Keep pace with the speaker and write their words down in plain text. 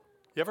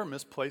You ever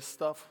misplace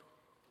stuff?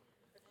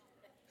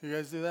 You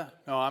guys do that?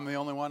 No, I'm the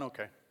only one?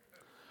 Okay.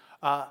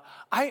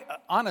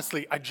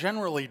 I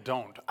generally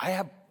don't. I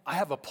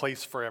have a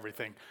place for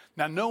everything.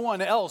 Now, no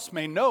one else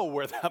may know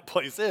where that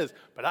place is,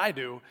 but I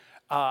do.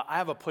 I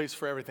have a place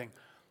for everything.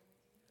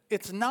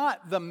 It's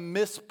not the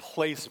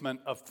misplacement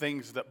of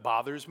things that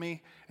bothers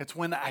me. It's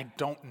when I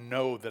don't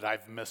know that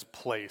I've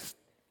misplaced.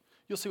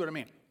 You'll see what I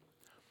mean.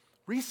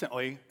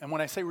 Recently, and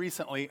when I say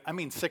recently, I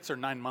mean 6 or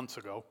 9 months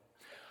ago,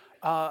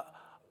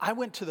 I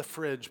went to the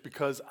fridge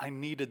because I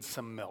needed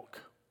some milk.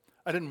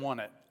 I didn't want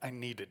it. I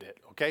needed it,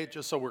 okay?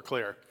 Just so we're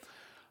clear.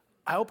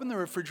 I opened the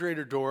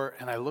refrigerator door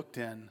and I looked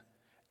in,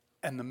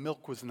 and the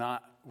milk was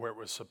not where it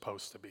was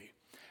supposed to be.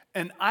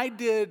 And I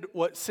did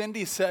what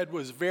Cindy said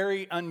was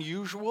very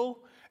unusual,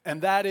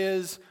 and that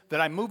is that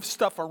I moved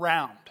stuff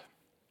around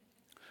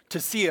to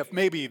see if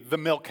maybe the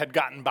milk had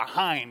gotten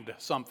behind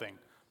something.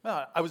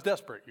 I was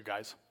desperate, you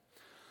guys.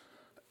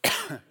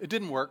 It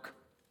didn't work.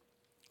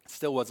 It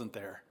still wasn't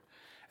there.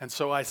 And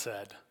so I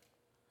said,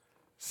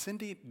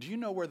 Cindy, do you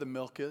know where the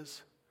milk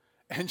is?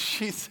 And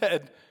she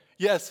said,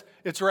 yes,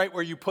 it's right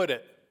where you put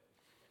it.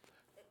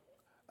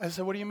 I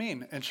said, what do you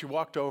mean? And she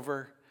walked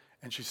over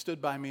and she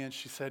stood by me and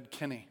she said,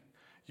 Kenny,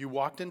 you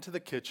walked into the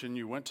kitchen,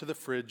 you went to the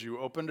fridge, you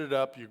opened it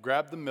up, you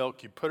grabbed the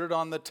milk, you put it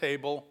on the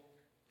table,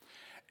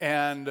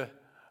 and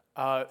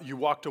you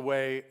walked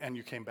away and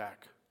you came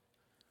back.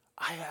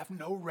 I have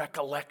no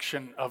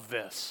recollection of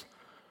this,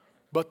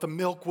 but the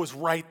milk was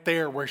right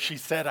there where she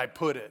said I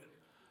put it.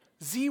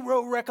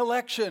 Zero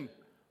recollection.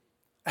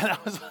 And I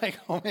was like,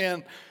 oh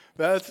man,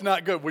 that's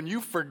not good. When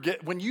you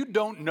forget, when you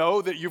don't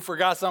know that you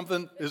forgot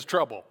something, is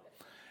trouble.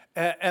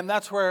 And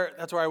that's where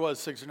I was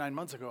 6 or 9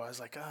 months ago. I was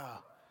like, I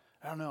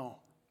don't know.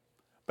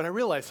 But I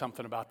realized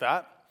something about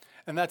that,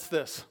 and that's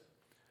this.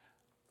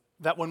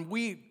 That when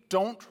we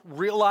don't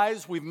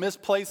realize we've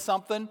misplaced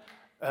something,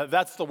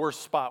 that's the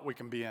worst spot we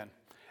can be in.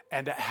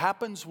 And it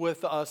happens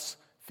with us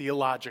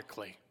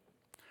theologically,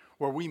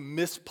 where we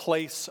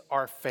misplace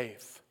our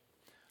faith.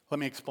 Let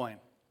me explain.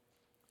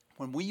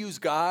 When we use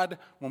God,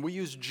 when we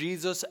use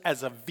Jesus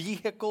as a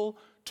vehicle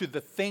to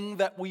the thing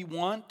that we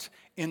want,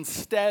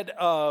 instead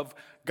of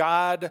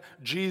God,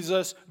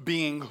 Jesus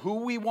being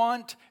who we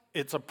want,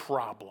 it's a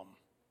problem.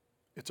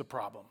 It's a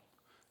problem.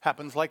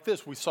 Happens like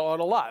this. We saw it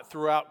a lot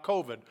throughout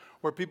COVID,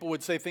 where people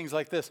would say things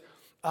like this.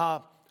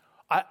 I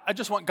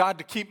just want God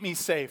to keep me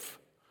safe,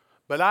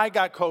 but I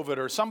got COVID,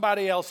 or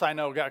somebody else I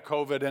know got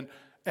COVID,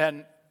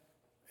 and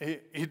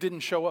he didn't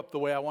show up the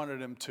way I wanted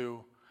him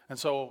to, and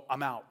so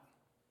I'm out.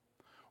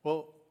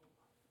 Well,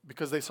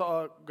 because they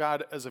saw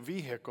God as a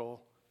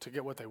vehicle to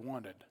get what they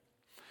wanted.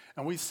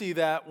 And we see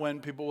that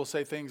when people will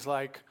say things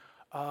like,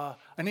 I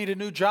need a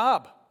new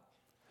job.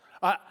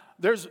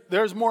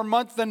 There's more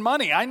month than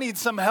money. I need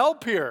some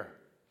help here.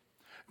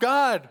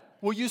 God,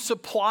 will you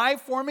supply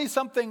for me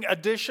something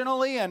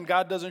additionally? And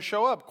God doesn't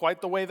show up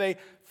quite the way they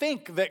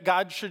think that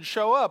God should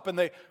show up. And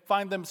they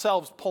find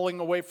themselves pulling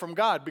away from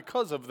God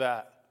because of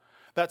that.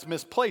 That's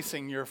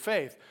misplacing your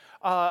faith.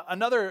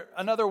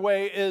 Another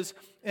way is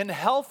in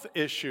health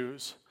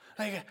issues.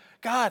 Like,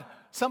 God,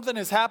 something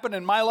has happened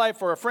in my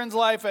life or a friend's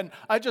life, and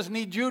I just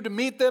need you to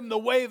meet them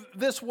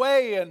this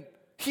way and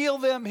heal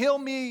them, heal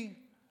me.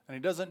 And he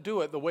doesn't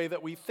do it the way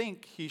that we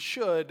think he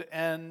should,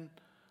 and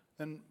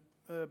then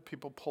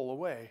people pull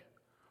away.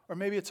 Or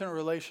maybe it's in a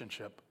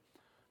relationship.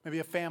 Maybe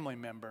a family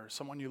member,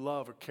 someone you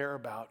love or care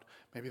about.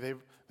 Maybe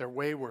they're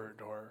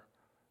wayward or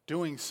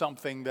doing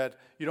something that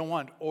you don't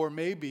want. Or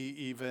maybe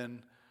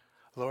even,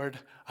 Lord,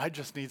 I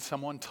just need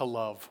someone to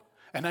love.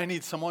 And I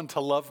need someone to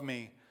love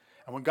me.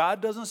 And when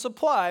God doesn't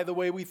supply the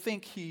way we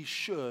think he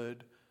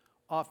should,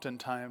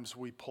 oftentimes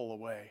we pull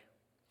away.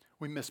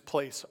 We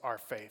misplace our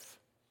faith.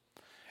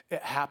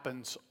 It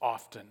happens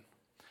often.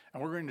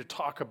 And we're going to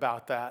talk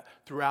about that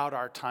throughout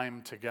our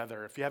time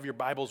together. If you have your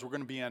Bibles, we're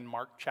going to be in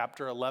Mark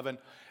chapter 11.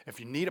 If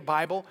you need a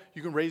Bible,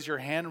 you can raise your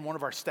hand and one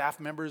of our staff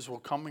members will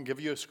come and give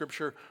you a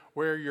scripture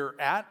where you're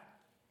at.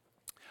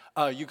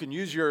 You can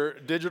use your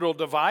digital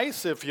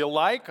device if you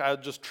like. I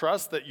just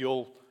trust that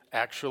you'll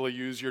actually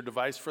use your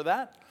device for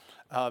that.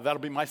 That'll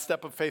be my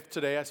step of faith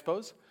today, I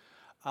suppose.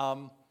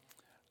 Part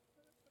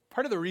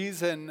of the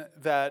reason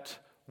that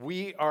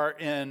we are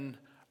in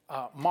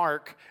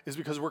Mark is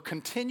because we're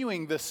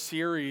continuing this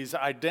series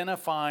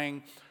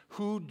identifying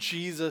who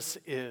Jesus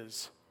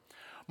is.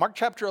 Mark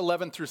chapter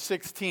 11 through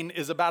 16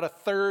 is about a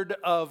third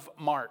of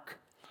Mark.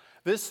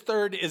 This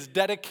third is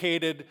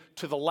dedicated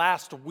to the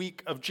last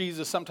week of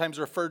Jesus, sometimes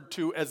referred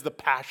to as the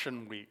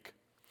Passion Week.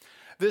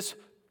 This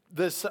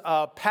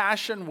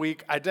Passion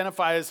Week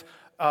identifies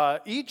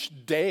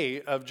each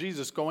day of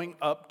Jesus going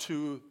up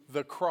to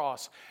the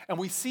cross. And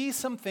we see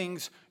some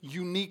things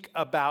unique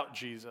about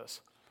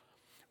Jesus.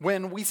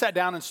 When we sat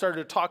down and started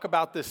to talk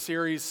about this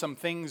series, some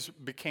things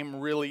became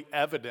really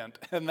evident.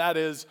 And that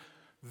is,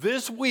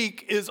 this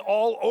week is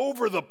all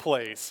over the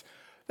place.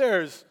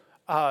 There's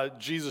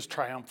Jesus'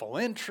 triumphal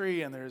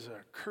entry, and there's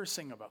a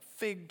cursing of a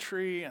fig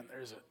tree, and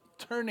there's a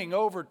turning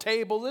over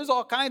tables. There's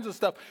all kinds of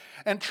stuff.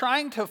 And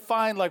trying to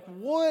find like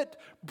what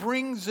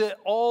brings it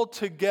all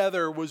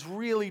together was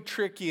really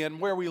tricky. And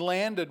where we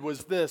landed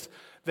was this,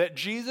 that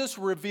Jesus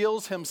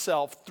reveals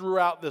himself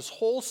throughout this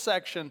whole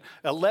section,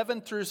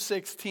 11 through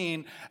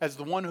 16, as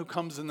the one who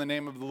comes in the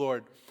name of the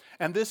Lord.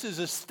 And this is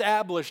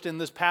established in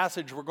this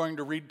passage we're going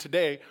to read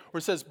today, where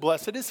it says,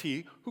 blessed is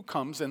he who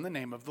comes in the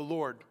name of the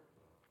Lord.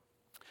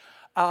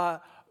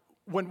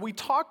 When we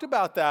talked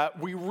about that,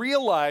 we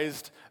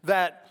realized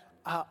that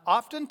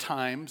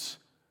oftentimes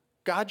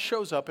God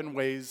shows up in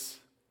ways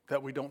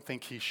that we don't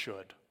think he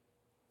should.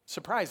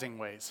 Surprising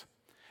ways.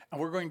 And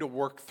we're going to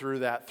work through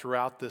that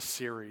throughout this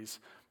series.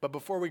 But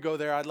before we go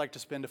there, I'd like to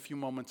spend a few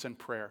moments in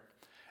prayer.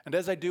 And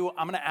as I do,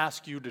 I'm going to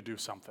ask you to do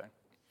something.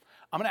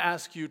 I'm going to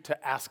ask you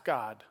to ask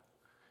God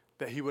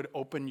that he would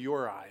open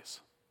your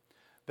eyes.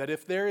 That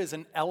if there is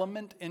an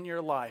element in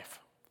your life,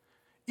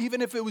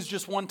 even if it was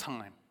just one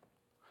time,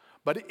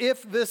 but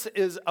if this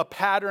is a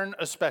pattern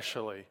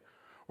especially,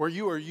 where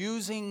you are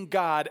using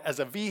God as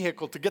a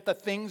vehicle to get the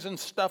things and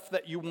stuff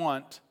that you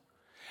want,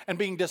 and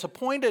being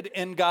disappointed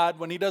in God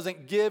when he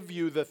doesn't give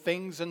you the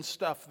things and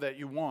stuff that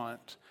you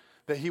want,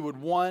 that he would,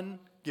 1,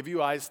 give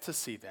you eyes to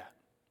see that.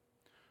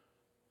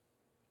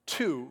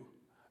 2,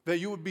 that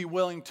you would be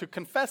willing to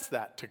confess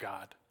that to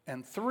God.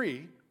 And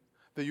 3,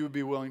 that you would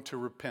be willing to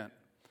repent.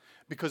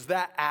 Because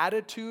that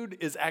attitude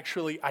is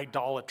actually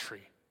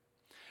idolatry.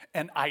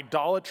 And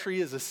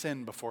idolatry is a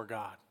sin before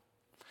God.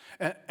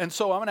 And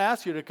so I'm going to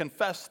ask you to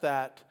confess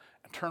that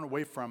and turn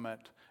away from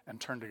it and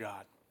turn to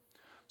God.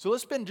 So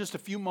let's spend just a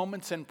few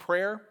moments in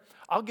prayer.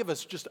 I'll give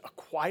us just a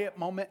quiet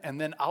moment, and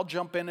then I'll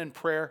jump in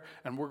prayer,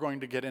 and we're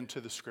going to get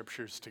into the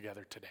scriptures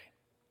together today.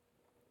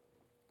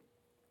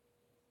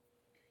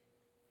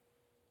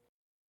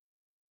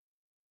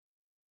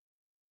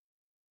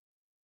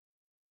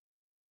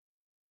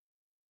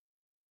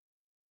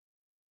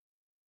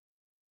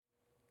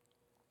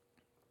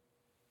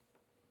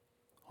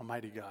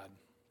 Almighty God,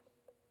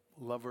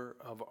 lover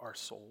of our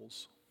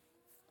souls,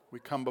 we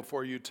come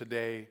before you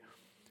today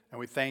and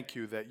we thank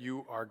you that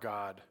you are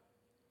God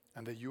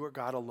and that you are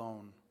God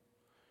alone.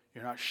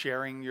 You're not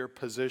sharing your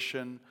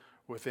position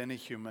with any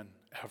human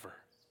ever,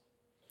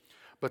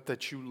 but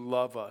that you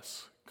love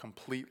us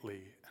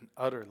completely and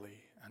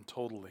utterly and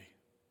totally.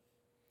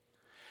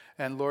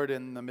 And Lord,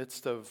 in the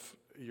midst of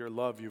your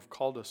love, you've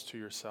called us to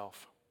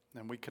yourself,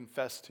 and we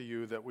confess to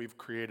you that we've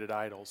created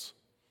idols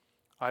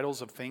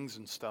of things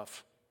and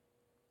stuff,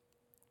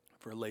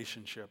 of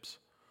relationships,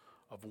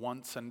 of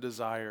wants and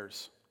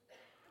desires,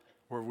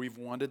 where we've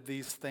wanted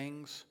these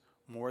things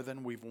more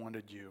than we've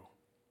wanted you,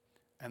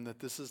 and that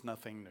this is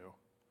nothing new.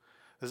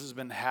 This has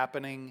been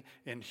happening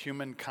in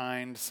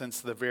humankind since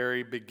the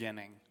very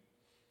beginning.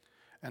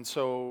 And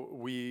so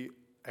we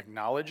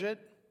acknowledge it,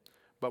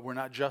 but we're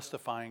not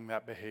justifying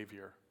that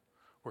behavior.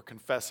 We're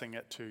confessing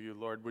it to you,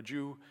 Lord. Would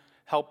you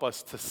help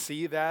us to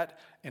see that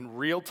in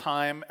real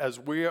time as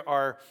we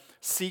are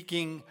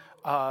seeking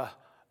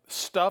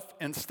stuff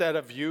instead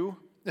of you?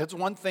 It's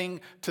one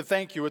thing to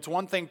thank you. It's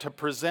one thing to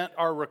present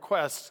our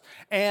requests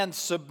and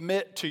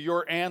submit to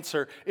your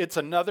answer. It's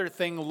another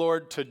thing,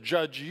 Lord, to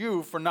judge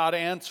you for not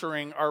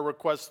answering our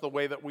requests the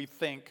way that we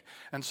think.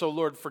 And so,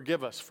 Lord,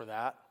 forgive us for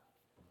that.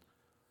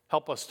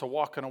 Help us to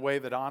walk in a way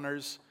that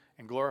honors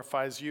and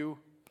glorifies you.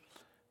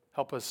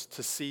 Help us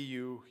to see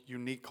you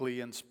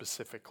uniquely and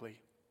specifically.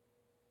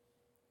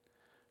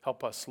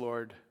 Help us,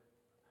 Lord,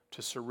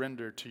 to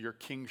surrender to your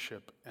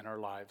kingship in our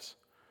lives.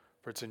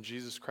 For it's in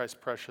Jesus Christ's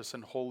precious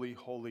and holy,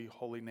 holy,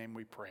 holy name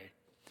we pray.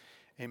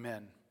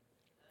 Amen.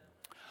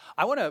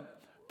 I want to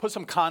put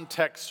some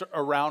context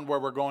around where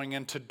we're going,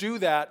 and to do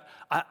that,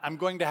 I'm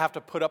going to have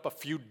to put up a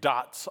few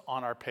dots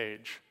on our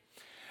page.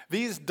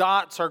 These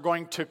dots are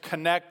going to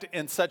connect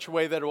in such a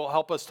way that it will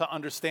help us to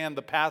understand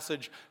the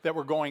passage that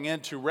we're going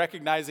into,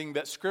 recognizing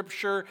that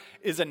Scripture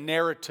is a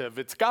narrative.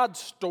 It's God's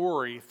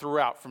story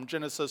throughout, from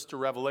Genesis to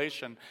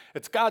Revelation.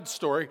 It's God's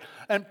story,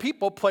 and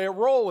people play a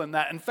role in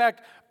that. In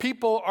fact,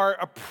 people are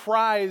a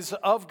prize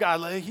of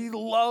God. He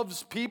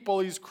loves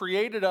people. He's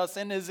created us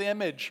in his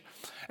image.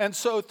 And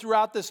so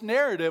throughout this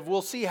narrative,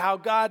 we'll see how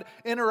God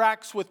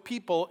interacts with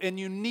people in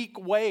unique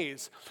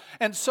ways.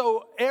 And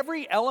so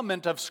every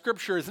element of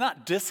Scripture is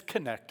not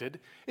disconnected,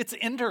 it's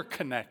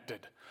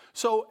interconnected.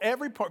 So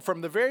every part,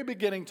 from the very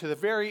beginning to the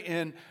very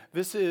end,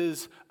 this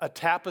is a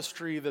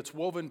tapestry that's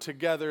woven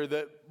together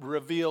that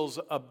reveals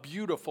a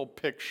beautiful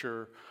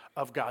picture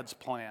of God's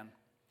plan.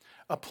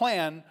 A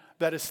plan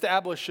that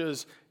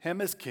establishes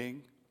him as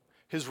king,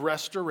 his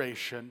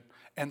restoration,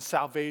 and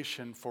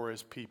salvation for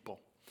his people.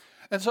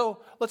 And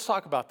so let's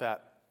talk about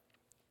that.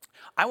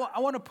 I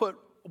want to put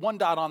one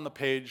dot on the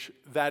page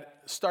that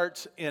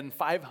starts in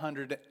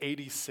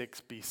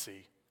 586 BC.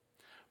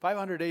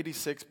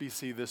 586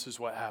 BC, this is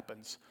what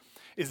happens.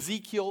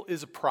 Ezekiel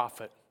is a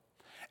prophet,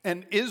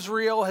 and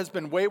Israel has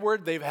been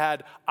wayward. They've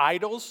had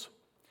idols.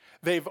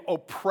 They've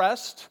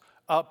oppressed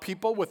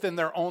people within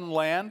their own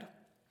land.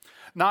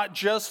 Not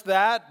just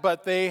that,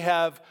 but they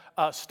have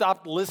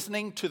stopped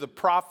listening to the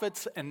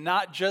prophets. And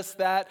not just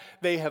that,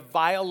 they have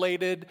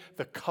violated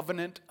the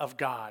covenant of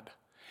God.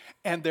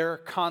 And there are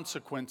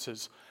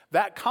consequences.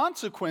 That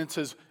consequence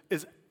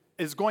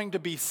is going to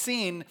be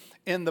seen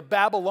in the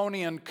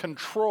Babylonian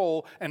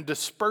control and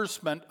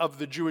disbursement of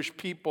the Jewish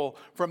people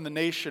from the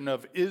nation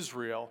of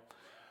Israel.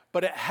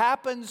 But it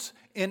happens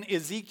in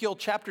Ezekiel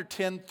chapter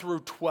 10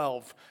 through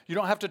 12. You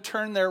don't have to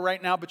turn there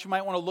right now, but you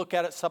might want to look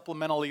at it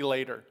supplementally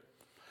later.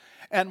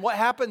 And what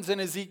happens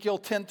in Ezekiel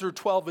 10 through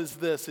 12 is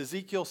this.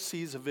 Ezekiel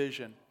sees a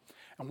vision.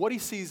 And what he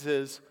sees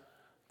is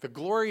the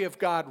glory of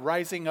God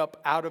rising up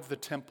out of the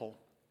temple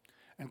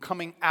and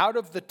coming out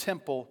of the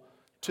temple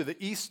to the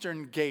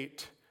eastern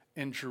gate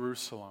in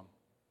Jerusalem.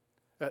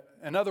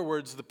 In other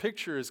words, the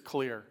picture is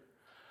clear.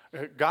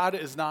 God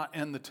is not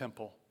in the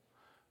temple.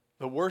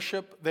 The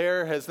worship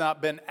there has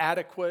not been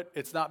adequate.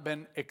 It's not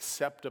been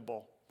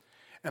acceptable.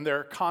 And there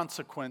are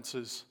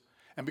consequences.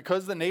 And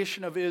because the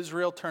nation of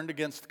Israel turned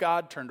against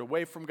God, turned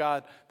away from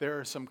God, there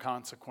are some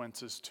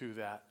consequences to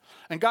that.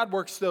 And God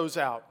works those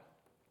out.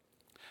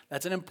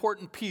 That's an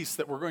important piece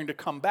that we're going to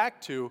come back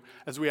to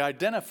as we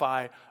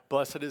identify,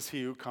 blessed is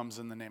he who comes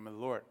in the name of the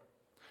Lord.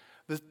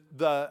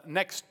 The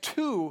next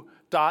two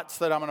dots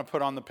that I'm going to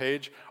put on the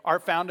page are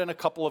found in a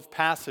couple of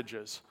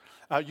passages.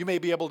 You may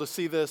be able to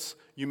see this.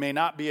 You may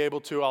not be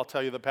able to. I'll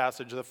tell you the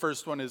passage. The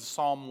first one is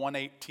Psalm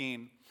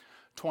 118,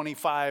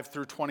 25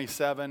 through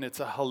 27.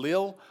 It's a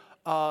Hallel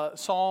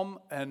psalm,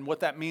 and what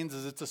that means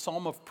is it's a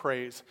psalm of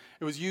praise.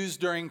 It was used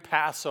during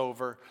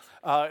Passover.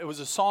 It was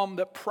a psalm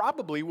that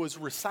probably was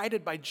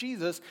recited by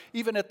Jesus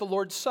even at the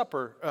Lord's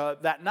Supper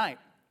that night.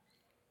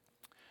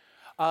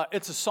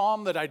 It's a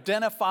psalm that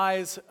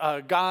identifies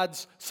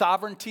God's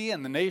sovereignty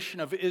and the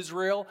nation of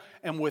Israel,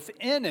 and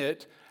within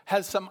it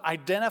has some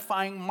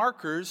identifying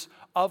markers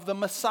of the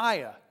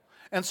Messiah.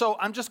 And so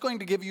I'm just going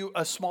to give you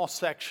a small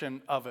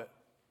section of it.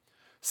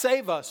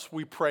 Save us,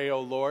 we pray,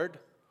 O Lord.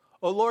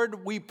 O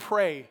Lord, we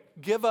pray,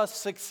 give us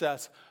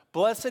success.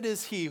 Blessed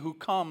is he who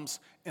comes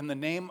in the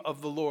name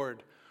of the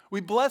Lord. We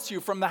bless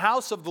you from the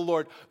house of the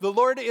Lord. The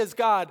Lord is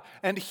God,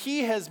 and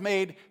he has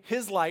made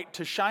his light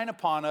to shine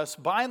upon us.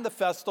 Bind the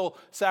festal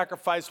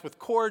sacrifice with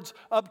cords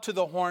up to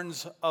the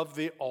horns of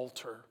the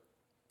altar.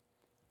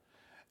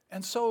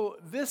 And so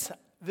this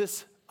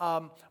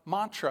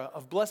mantra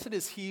of blessed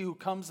is he who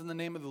comes in the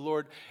name of the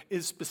Lord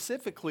is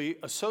specifically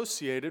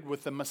associated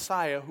with the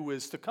Messiah who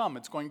is to come.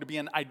 It's going to be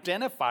an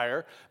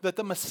identifier that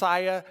the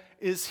Messiah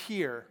is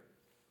here.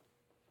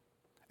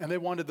 And they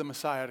wanted the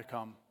Messiah to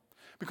come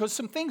because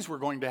some things were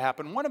going to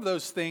happen. One of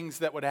those things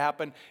that would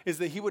happen is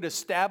that he would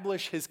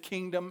establish his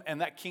kingdom, and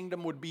that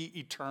kingdom would be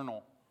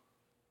eternal.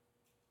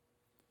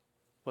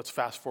 Let's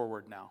fast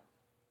forward now.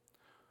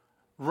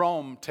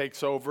 Rome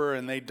takes over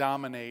and they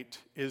dominate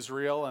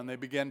Israel and they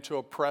begin to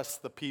oppress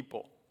the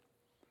people.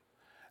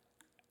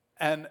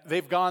 And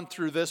they've gone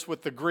through this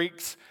with the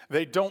Greeks.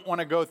 They don't want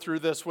to go through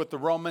this with the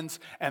Romans,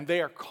 and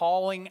they are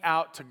calling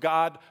out to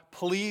God,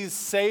 please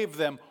save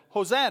them.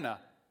 Hosanna,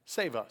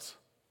 save us.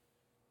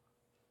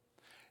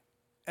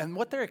 And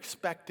what they're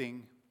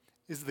expecting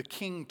is the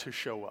king to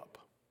show up.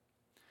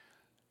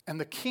 And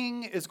the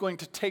king is going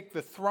to take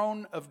the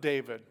throne of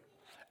David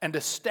and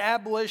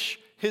establish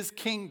his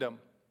kingdom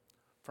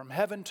from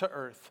heaven to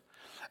earth.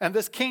 And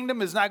this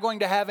kingdom is not going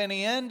to have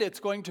any end. It's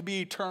going to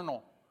be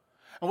eternal.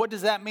 And what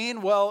does that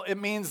mean? Well, it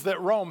means that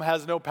Rome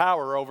has no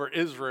power over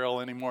Israel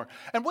anymore.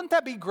 And wouldn't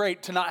that be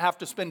great to not have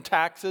to spend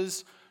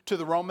taxes to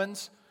the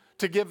Romans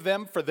to give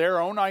them for their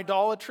own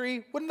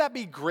idolatry? Wouldn't that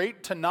be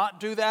great to not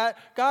do that?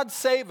 God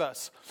save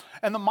us.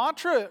 And the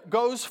mantra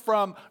goes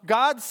from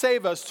God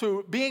save us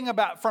to being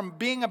about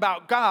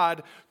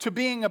God to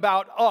being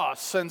about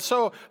us. And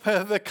so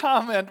the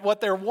comment,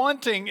 what they're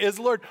wanting is,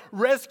 Lord,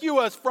 rescue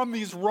us from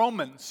these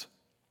Romans.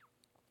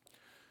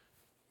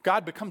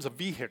 God becomes a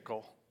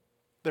vehicle.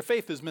 Their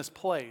faith is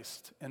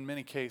misplaced in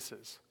many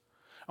cases.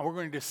 And we're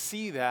going to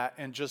see that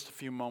in just a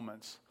few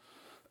moments.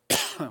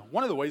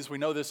 One of the ways we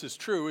know this is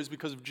true is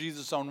because of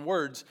Jesus' own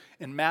words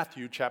in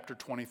Matthew chapter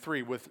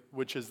 23,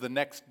 which is the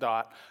next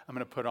dot I'm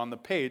going to put on the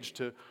page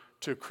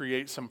to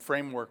create some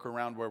framework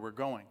around where we're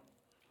going.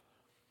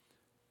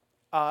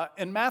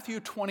 In Matthew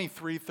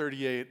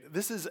 23:38,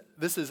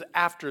 this is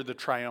after the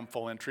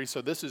triumphal entry,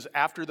 so this is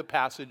after the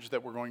passage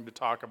that we're going to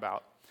talk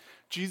about.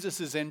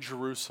 Jesus is in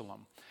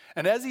Jerusalem.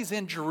 And as he's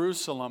in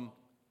Jerusalem,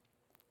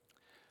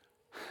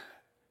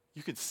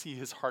 you could see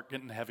his heart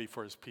getting heavy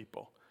for his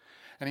people.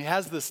 And he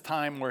has this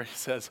time where he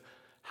says,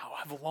 how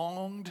I've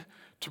longed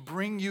to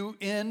bring you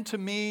in to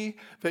me,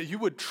 that you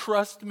would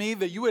trust me,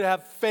 that you would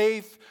have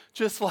faith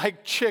just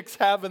like chicks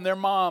have in their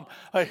mom.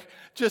 Like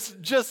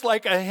just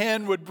like a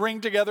hen would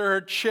bring together her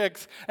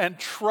chicks and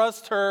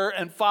trust her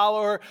and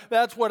follow her.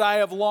 That's what I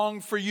have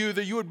longed for you,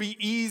 that you would be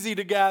easy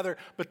to gather.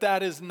 But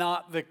that is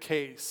not the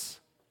case.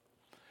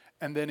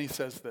 And then he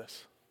says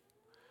this,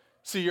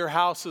 see, your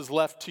house is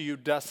left to you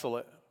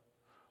desolate.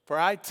 For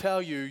I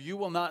tell you, you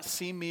will not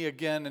see me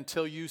again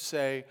until you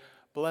say,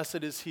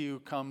 blessed is he who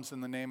comes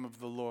in the name of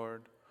the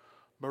Lord.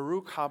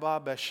 Baruch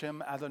Haba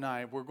B'Shem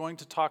Adonai. We're going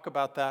to talk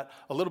about that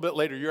a little bit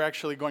later. You're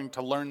actually going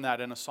to learn that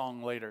in a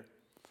song later.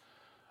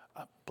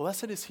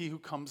 Blessed is he who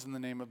comes in the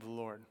name of the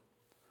Lord.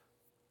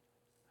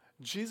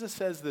 Jesus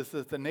says this,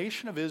 that the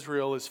nation of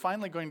Israel is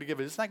finally going to give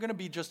it. It's not going to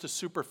be just a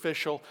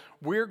superficial,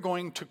 we're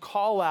going to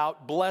call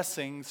out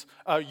blessings,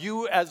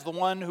 you as the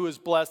one who is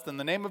blessed in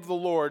the name of the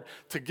Lord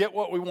to get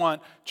what we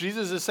want.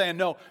 Jesus is saying,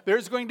 no,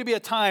 there's going to be a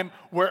time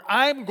where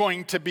I'm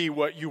going to be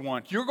what you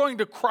want. You're going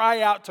to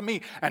cry out to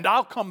me and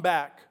I'll come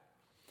back.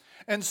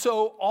 And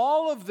so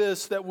all of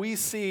this that we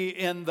see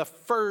in the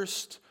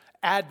first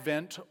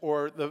advent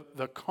or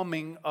the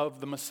coming of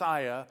the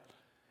Messiah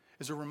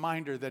is a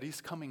reminder that he's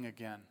coming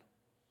again.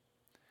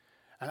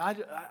 And I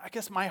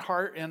guess my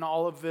heart in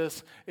all of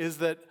this is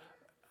that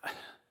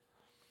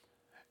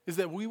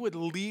we would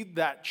lead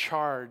that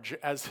charge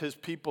as his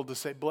people to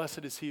say,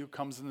 blessed is he who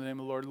comes in the name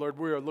of the Lord. Lord,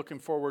 we are looking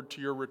forward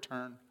to your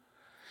return.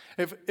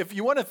 If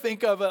you want to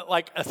think of it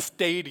like a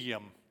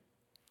stadium,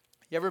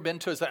 you ever been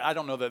to I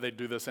don't know that they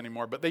do this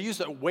anymore, but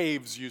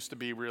waves used to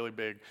be really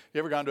big. You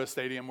ever gone to a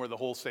stadium where the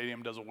whole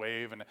stadium does a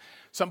wave and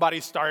somebody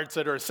starts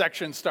it or a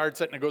section starts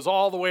it and it goes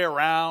all the way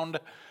around?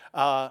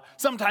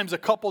 Sometimes a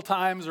couple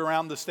times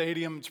around the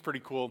stadium. It's a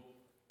pretty cool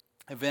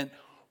event.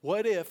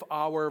 What if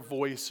our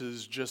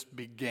voices just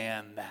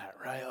began that,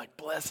 right? Like,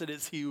 blessed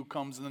is he who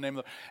comes in the name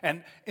of the Lord.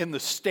 And in the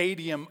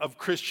stadium of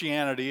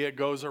Christianity, it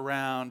goes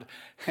around,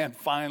 and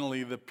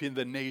finally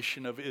the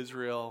nation of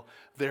Israel,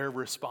 they're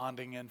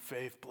responding in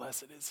faith.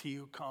 Blessed is he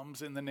who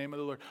comes in the name of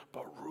the Lord.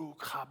 Baruch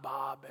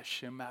Haba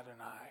B'Shem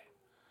Adonai.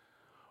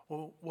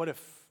 Well, what if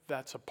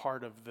that's a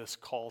part of this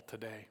call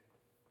today?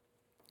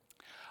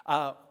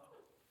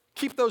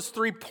 Keep those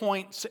 3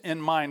 points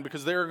in mind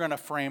because they're going to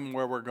frame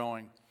where we're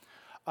going.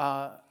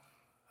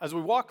 As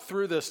we walk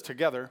through this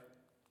together,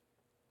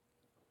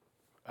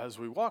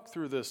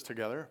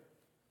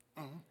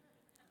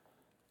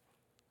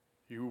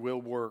 you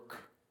will work.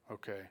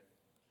 Okay.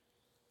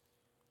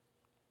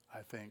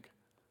 I think.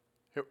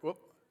 Here,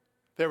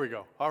 there we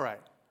go. All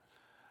right.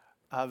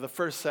 The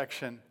first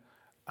section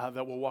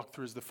that we'll walk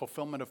through is the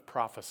fulfillment of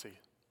prophecy.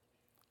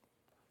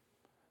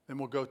 Then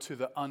we'll go to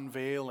the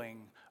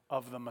unveiling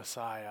of the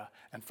Messiah.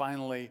 And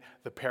finally,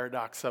 the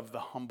paradox of the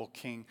humble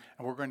king.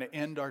 And we're going to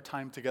end our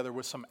time together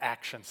with some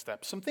action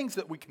steps, some things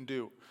that we can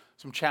do,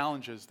 some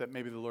challenges that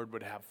maybe the Lord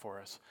would have for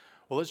us.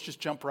 Well, let's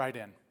just jump right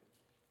in.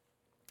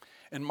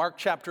 In Mark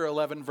chapter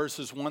 11,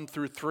 verses 1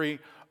 through 3,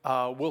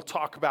 we'll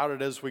talk about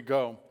it as we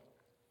go.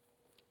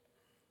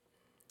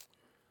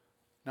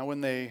 Now,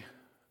 when they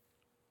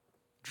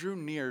drew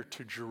near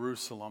to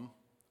Jerusalem,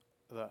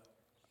 the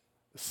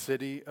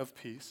city of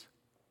peace,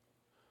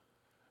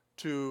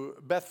 to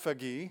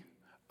Bethphage,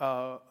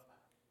 the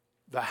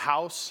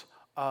house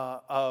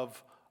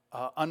of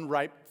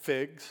unripe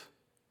figs,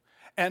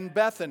 and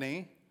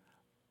Bethany,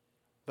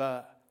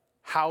 the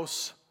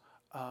house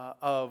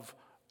of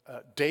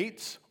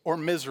dates or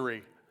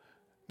misery.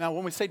 Now,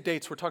 when we say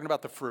dates, we're talking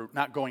about the fruit,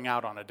 not going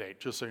out on a date,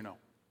 just so you know.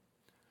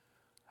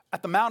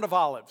 At the Mount of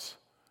Olives.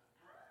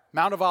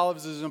 Mount of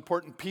Olives is an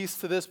important piece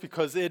to this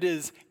because it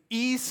is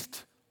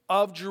east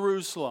of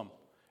Jerusalem.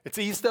 It's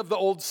east of the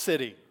old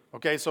city.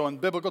 Okay, so in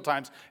biblical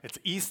times, it's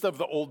east of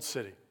the old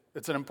city.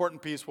 It's an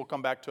important piece. We'll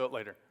come back to it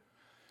later.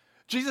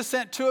 Jesus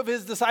sent 2 of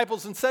his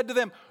disciples and said to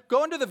them,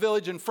 go into the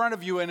village in front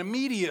of you, and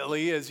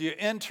immediately as you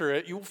enter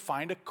it, you will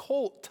find a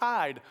colt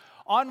tied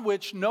on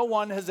which no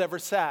one has ever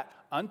sat.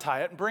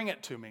 Untie it and bring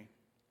it to me.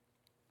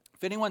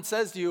 If anyone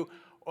says to you,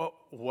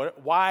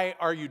 why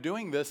are you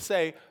doing this?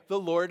 Say, the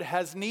Lord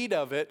has need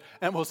of it,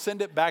 and we'll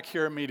send it back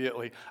here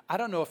immediately. I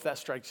don't know if that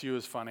strikes you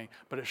as funny,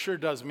 but it sure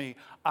does me.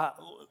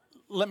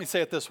 Let me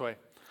say it this way.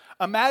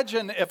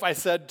 Imagine if I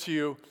said to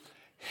you,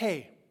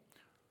 hey,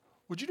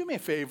 would you do me a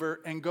favor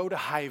and go to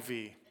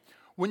Hy-Vee?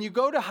 When you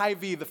go to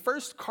Hy-Vee, the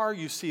first car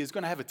you see is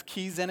going to have its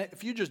keys in it.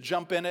 If you just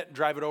jump in it and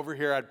drive it over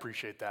here, I'd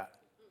appreciate that.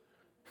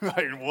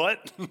 Like,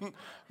 what?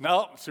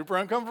 No, super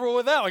uncomfortable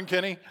with that one,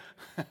 Kenny.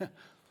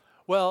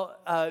 Well,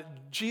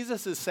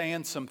 Jesus is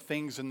saying some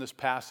things in this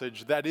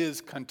passage that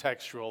is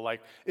contextual, like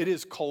it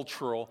is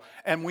cultural,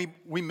 and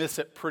we miss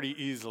it pretty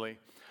easily.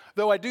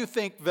 Though I do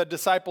think the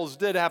disciples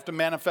did have to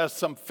manifest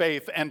some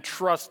faith and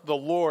trust the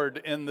Lord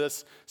in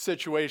this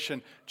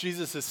situation,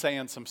 Jesus is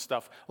saying some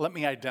stuff. Let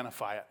me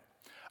identify it.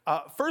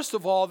 First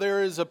of all,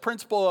 there is a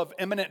principle of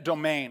eminent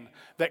domain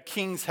that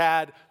kings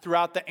had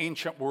throughout the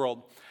ancient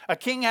world. A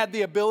king had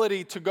the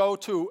ability to go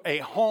to a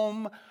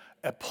home,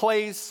 a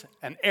place,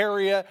 an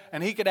area,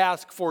 and he could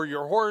ask for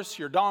your horse,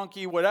 your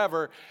donkey,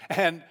 whatever,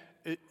 and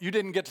you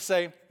didn't get to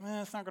say,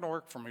 it's not going to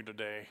work for me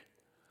today.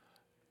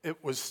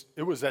 It was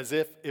as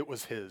if it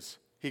was his.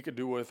 He could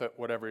do with it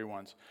whatever he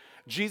wants.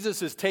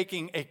 Jesus is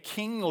taking a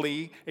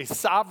kingly, a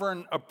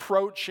sovereign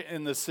approach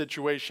in this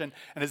situation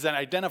and is then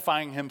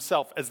identifying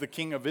himself as the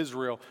king of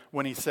Israel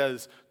when he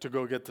says to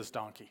go get this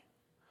donkey.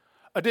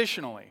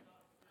 Additionally,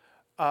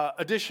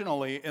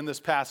 in this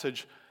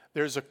passage,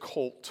 there's a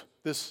colt.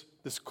 This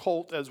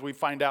colt, as we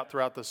find out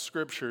throughout the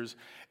scriptures,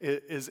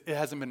 it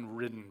hasn't been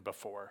ridden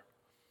before.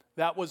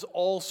 That was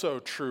also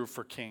true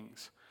for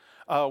kings.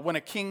 when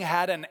a king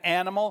had an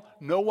animal,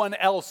 no one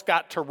else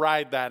got to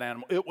ride that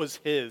animal. It was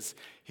his.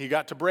 He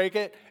got to break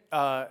it.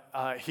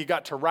 He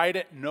got to ride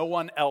it. No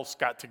one else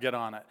got to get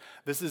on it.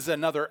 This is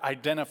another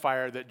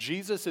identifier that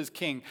Jesus is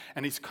king,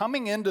 and he's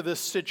coming into this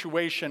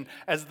situation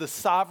as the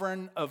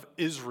sovereign of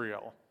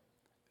Israel.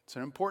 It's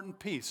an important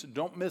piece.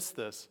 Don't miss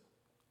this.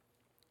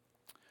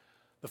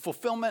 The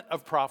fulfillment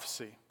of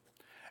prophecy.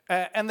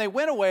 And they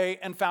went away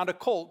and found a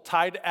colt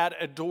tied at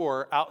a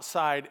door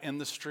outside in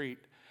the street.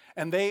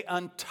 And they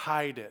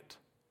untied it.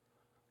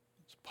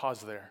 Let's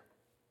pause there.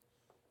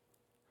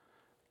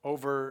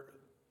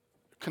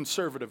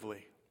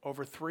 Conservatively,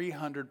 over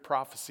 300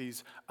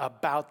 prophecies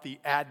about the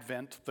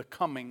advent, the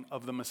coming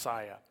of the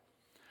Messiah.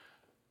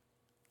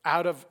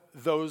 Out of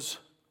those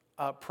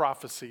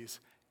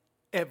prophecies,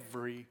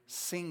 every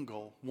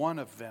single one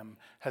of them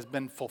has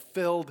been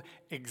fulfilled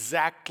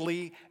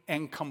exactly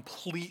and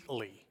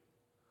completely.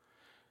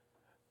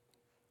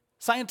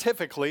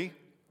 Scientifically,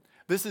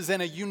 this is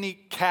in a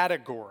unique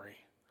category.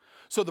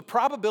 So the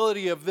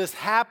probability of this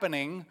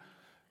happening,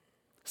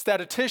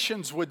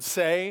 statisticians would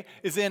say,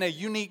 is in a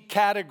unique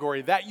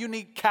category. That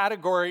unique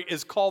category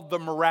is called the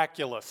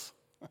miraculous.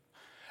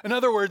 In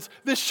other words,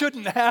 this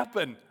shouldn't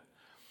happen.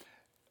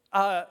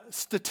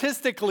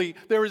 Statistically,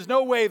 there is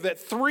no way that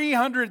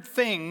 300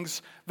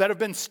 things that have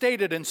been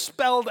stated and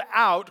spelled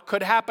out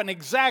could happen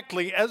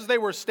exactly as they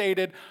were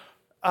stated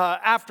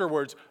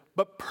afterwards.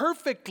 But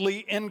perfectly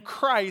in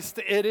Christ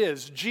it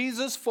is.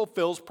 Jesus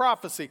fulfills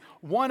prophecy.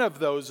 One of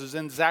those is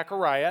in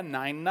Zechariah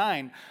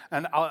 9:9.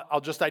 And I'll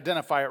just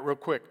identify it real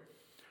quick.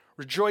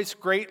 Rejoice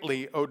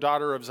greatly, O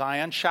daughter of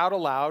Zion. Shout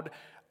aloud,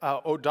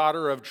 O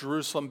daughter of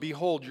Jerusalem.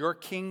 Behold, your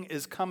king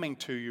is coming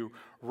to you.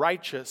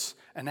 Righteous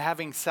and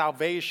having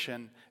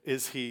salvation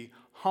is he.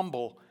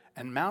 Humble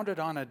and mounted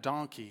on a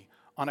donkey,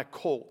 on a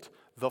colt,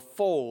 the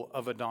foal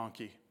of a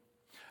donkey.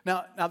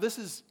 Now this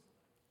is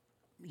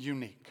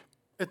unique.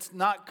 It's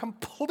not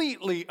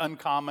completely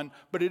uncommon,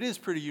 but it is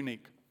pretty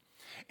unique.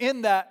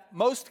 In that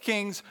most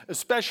kings,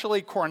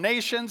 especially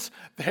coronations,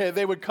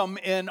 they would come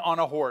in on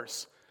a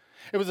horse.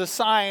 It was a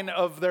sign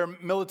of their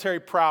military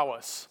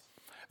prowess,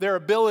 their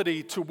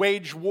ability to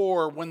wage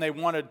war when they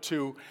wanted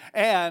to,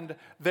 and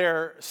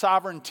their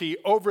sovereignty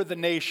over the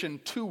nation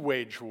to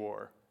wage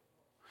war.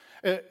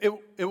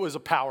 It was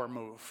a power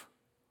move.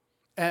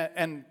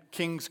 And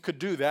kings could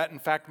do that. In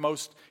fact,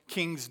 most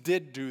kings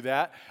did do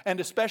that. And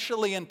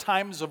especially in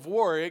times of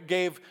war, it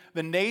gave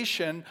the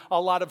nation a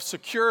lot of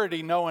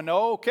security, knowing,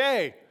 oh,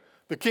 okay,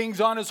 the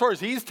king's on his horse.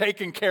 He's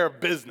taking care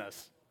of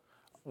business.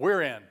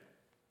 We're in.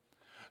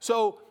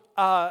 So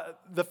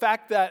the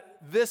fact that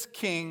this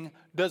king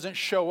doesn't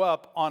show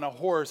up on a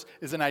horse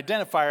is an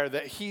identifier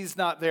that he's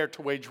not there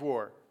to wage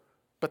war.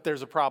 But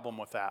there's a problem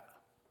with that.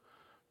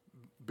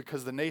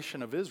 Because the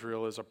nation of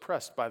Israel is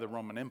oppressed by the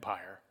Roman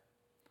Empire.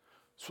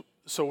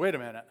 So wait a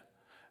minute.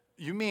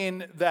 You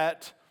mean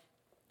that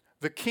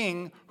the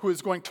king who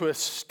is going to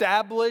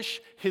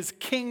establish his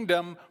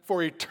kingdom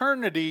for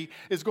eternity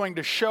is going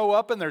to show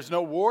up and there's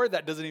no war?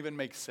 That doesn't even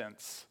make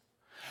sense.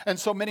 And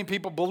so many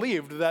people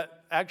believed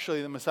that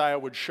actually the Messiah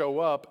would show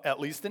up,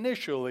 at least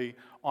initially,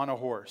 on a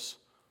horse.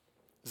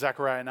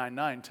 Zechariah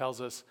 9:9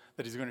 tells us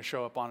that he's going to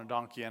show up on a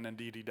donkey, and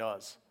indeed he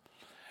does.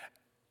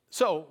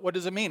 So what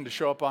does it mean to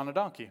show up on a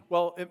donkey?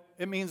 Well,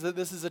 it means that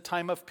this is a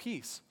time of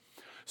peace.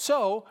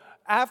 So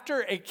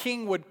after a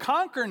king would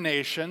conquer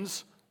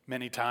nations,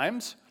 many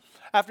times,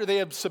 after they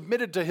had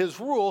submitted to his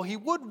rule, he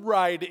would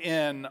ride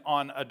in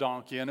on a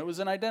donkey, and it was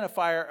an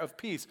identifier of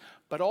peace.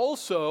 But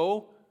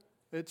also,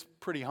 it's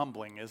pretty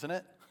humbling, isn't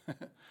it?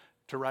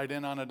 To ride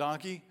in on a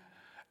donkey.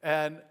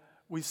 And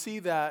we see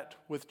that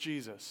with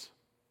Jesus.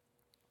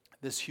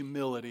 This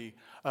humility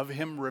of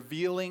him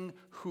revealing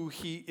who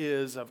he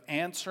is, of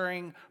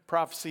answering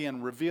prophecy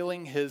and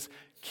revealing his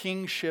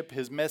kingship,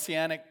 his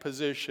messianic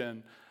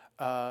position,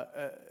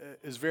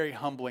 is very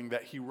humbling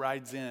that he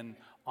rides in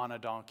on a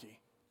donkey.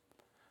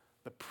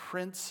 The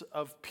Prince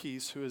of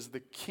Peace, who is the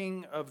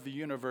King of the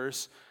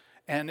universe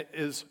and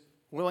is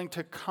willing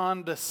to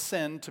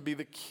condescend to be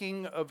the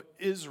King of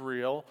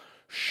Israel,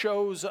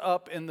 shows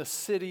up in the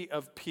city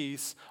of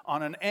peace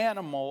on an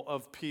animal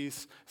of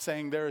peace,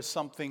 saying there is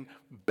something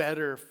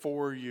better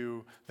for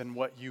you than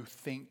what you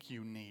think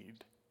you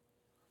need.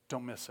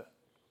 Don't miss it.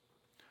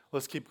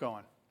 Let's keep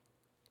going.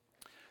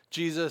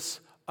 Jesus,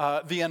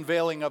 the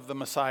unveiling of the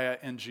Messiah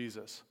in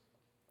Jesus.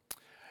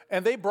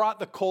 And they brought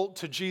the colt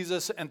to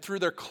Jesus and threw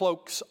their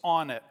cloaks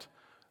on it.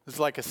 It's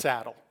like a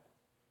saddle.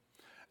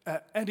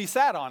 And he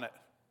sat on it.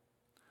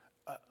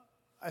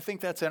 I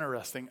think that's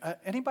interesting.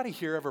 Anybody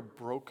here ever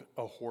broke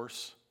a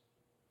horse?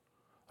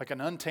 Like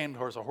an untamed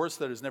horse, a horse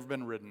that has never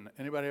been ridden.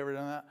 Anybody ever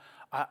done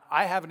that?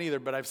 I haven't either,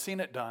 but I've seen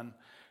it done,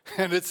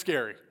 and it's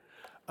scary.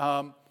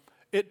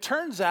 It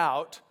turns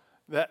out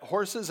that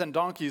horses and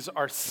donkeys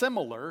are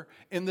similar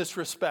in this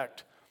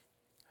respect.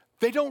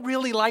 They don't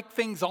really like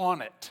things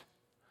on it.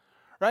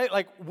 Right?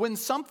 Like when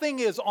something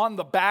is on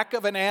the back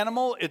of an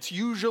animal, it's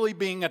usually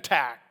being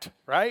attacked,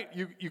 right?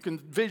 You can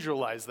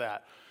visualize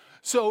that.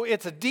 So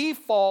its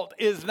default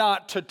is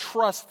not to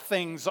trust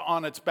things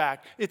on its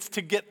back. It's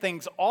to get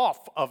things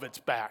off of its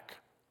back.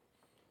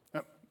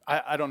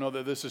 I don't know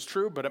that this is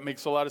true, but it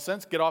makes a lot of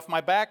sense. Get off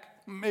my back,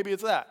 maybe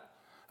it's that.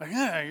 Like,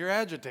 yeah, you're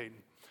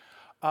agitating.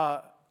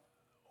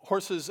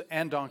 Horses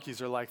and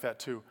donkeys are like that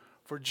too.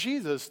 For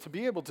Jesus to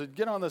be able to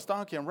get on this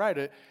donkey and ride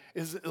it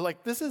is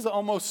like, this is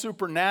almost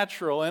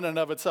supernatural in and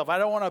of itself. I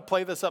don't want to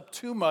play this up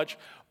too much,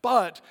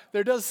 but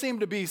there does seem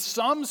to be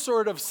some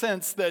sort of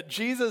sense that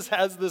Jesus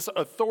has this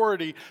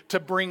authority to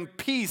bring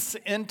peace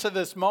into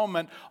this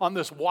moment on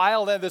this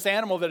this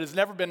animal that has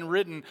never been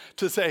ridden,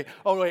 to say,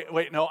 oh,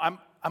 wait, no,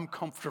 I'm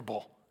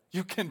comfortable.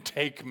 You can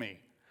take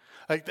me.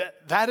 Like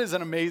that is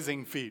an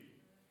amazing feat.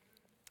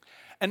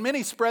 And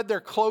many spread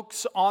their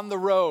cloaks on the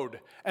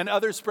road, and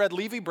others spread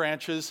leafy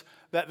branches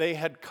that they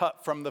had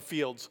cut from the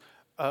fields.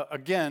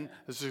 Again,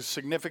 this is a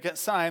significant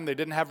sign. They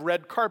didn't have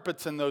red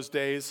carpets in those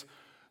days.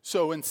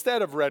 So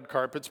instead of red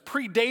carpets,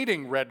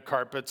 predating red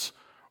carpets,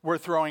 were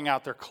throwing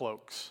out their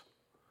cloaks.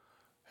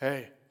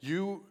 Hey,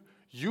 you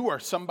are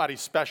somebody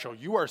special.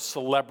 You are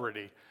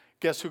celebrity.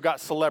 Guess who got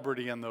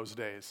celebrity in those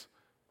days?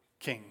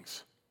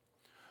 Kings.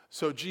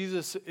 So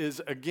Jesus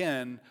is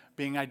again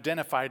being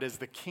identified as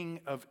the King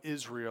of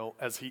Israel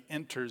as he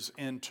enters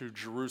into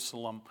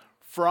Jerusalem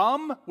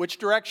from which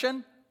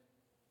direction?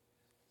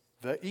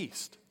 The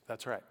east.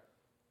 That's right.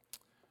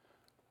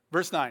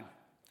 Verse 9.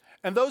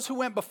 And those who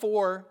went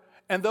before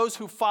and those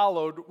who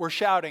followed were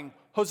shouting,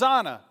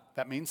 Hosanna.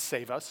 That means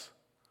save us.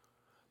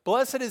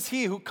 Blessed is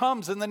he who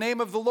comes in the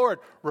name of the Lord.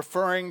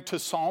 Referring to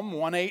Psalm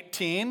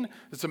 118.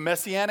 It's a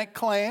messianic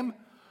claim.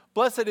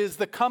 Blessed is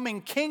the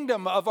coming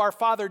kingdom of our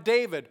father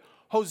David.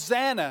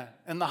 Hosanna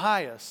in the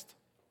highest.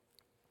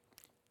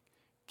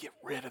 Get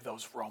rid of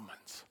those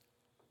Romans.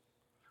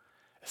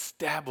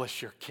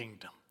 Establish your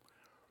kingdom.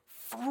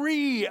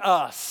 Free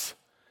us.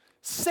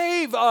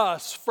 Save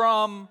us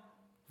from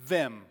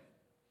them.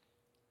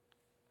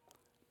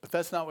 But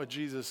that's not what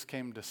Jesus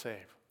came to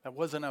save. That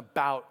wasn't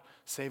about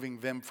saving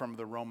them from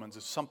the Romans.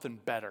 It's something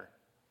better.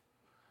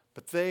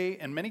 But they,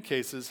 in many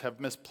cases, have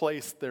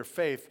misplaced their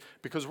faith,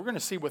 because we're going to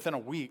see within a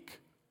week,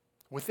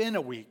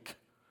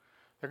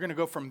 they're going to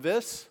go from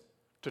this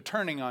to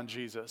turning on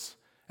Jesus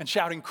and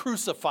shouting,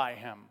 crucify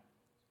him.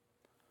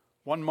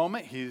 One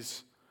moment,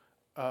 he's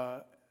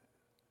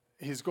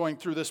going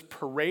through this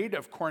parade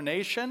of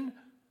coronation,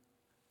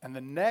 and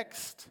the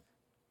next,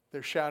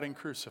 they're shouting,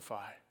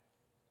 crucify.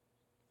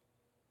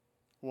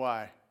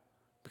 Why?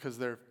 Because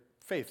their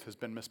faith has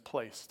been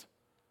misplaced.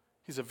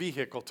 He's a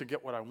vehicle to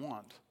get what I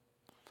want,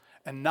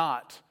 and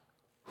not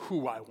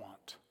who I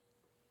want.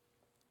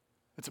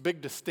 It's a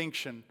big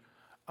distinction,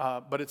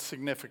 but it's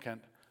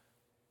significant.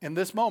 In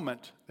this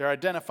moment, they're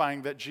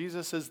identifying that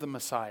Jesus is the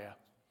Messiah,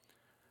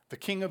 the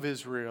King of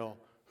Israel,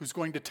 who's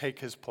going to take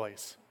his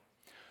place.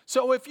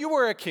 So if you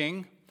were a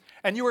king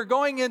and you were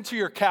going into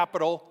your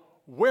capital,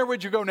 where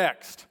would you go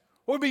next?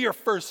 What would be your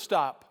first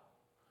stop?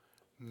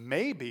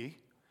 Maybe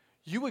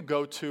you would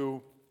go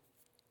to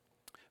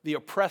the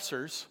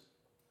oppressors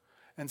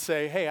and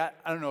say, hey, I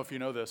don't know if you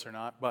know this or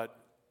not, but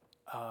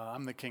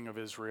I'm the King of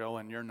Israel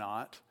and you're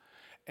not.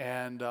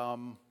 And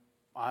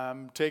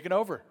I'm taking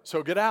over,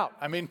 so get out.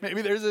 I mean,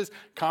 maybe there's this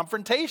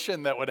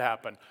confrontation that would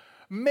happen.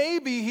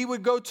 Maybe he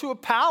would go to a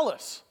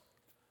palace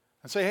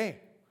and say, hey,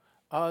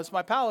 it's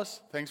my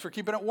palace. Thanks for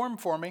keeping it warm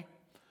for me.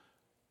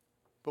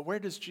 But where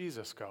does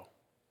Jesus go?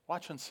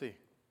 Watch and see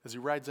as he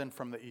rides in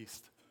from the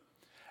east.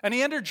 And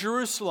he entered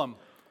Jerusalem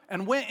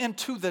and went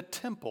into the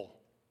temple.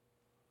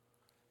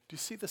 Do you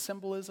see the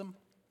symbolism?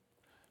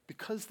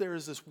 Because there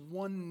is this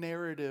one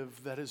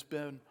narrative that has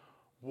been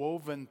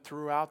woven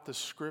throughout the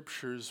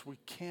scriptures, we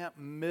can't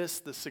miss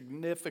the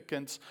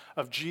significance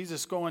of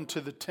Jesus going to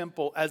the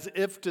temple, as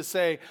if to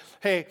say,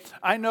 hey,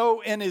 I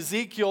know in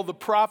Ezekiel the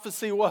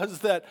prophecy was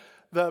that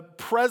the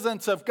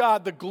presence of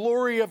God, the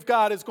glory of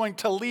God is going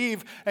to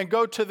leave and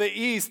go to the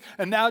east.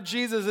 And now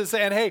Jesus is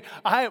saying, hey,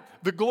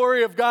 the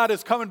glory of God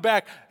is coming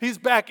back. He's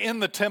back in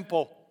the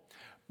temple.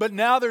 But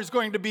now there's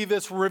going to be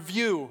this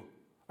review.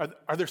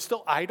 Are there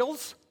still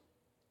idols?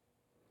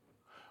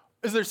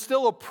 Is there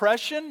still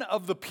oppression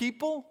of the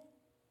people?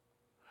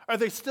 Are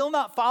they still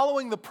not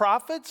following the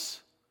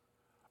prophets?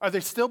 Are they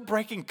still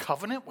breaking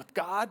covenant with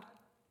God?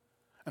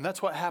 And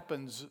that's what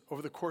happens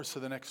over the course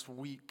of the next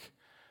week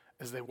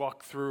as they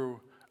walk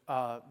through,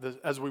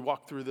 as we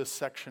walk through this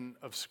section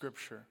of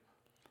Scripture.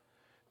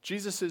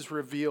 Jesus is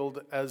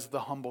revealed as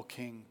the humble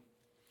king.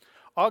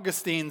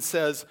 Augustine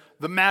says,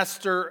 the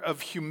master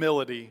of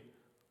humility,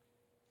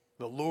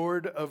 the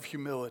Lord of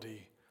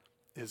humility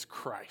is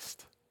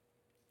Christ.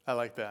 I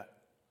like that.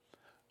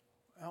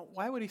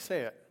 Why would he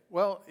say it?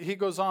 Well,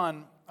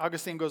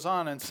 Augustine goes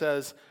on and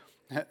says,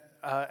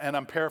 and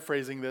I'm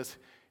paraphrasing this,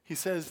 he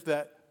says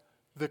that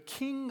the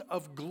King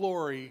of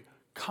glory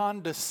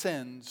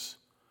condescends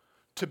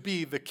to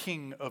be the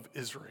King of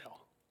Israel.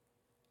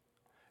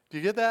 Do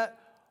you get that?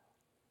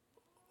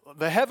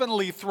 The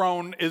heavenly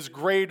throne is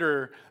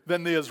greater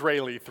than the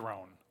Israeli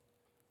throne.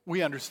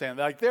 We understand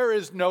that. Like, there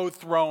is no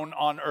throne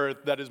on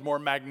earth that is more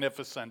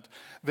magnificent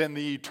than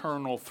the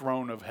eternal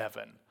throne of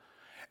heaven.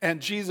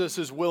 And Jesus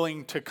is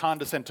willing to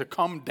condescend, to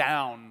come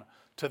down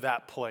to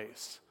that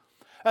place.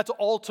 That's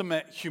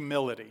ultimate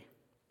humility.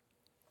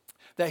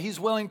 That he's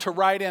willing to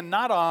ride in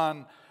not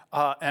on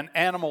an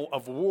animal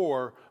of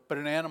war, but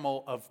an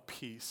animal of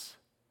peace.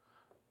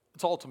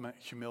 It's ultimate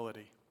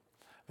humility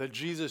that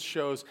Jesus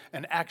shows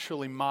and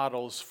actually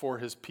models for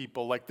his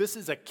people. Like, this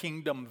is a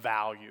kingdom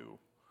value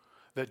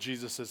that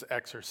Jesus is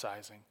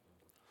exercising.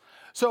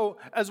 So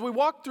as we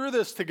walk through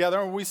this together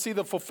and we see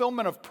the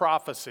fulfillment of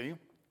prophecy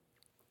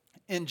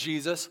in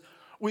Jesus,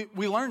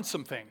 we learn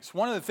some things.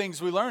 One of the things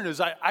we learned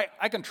is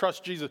I can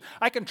trust Jesus.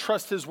 I can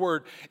trust his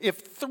word. If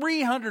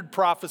 300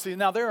 prophecies,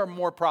 now there are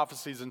more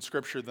prophecies in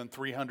Scripture than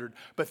 300,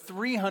 but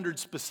 300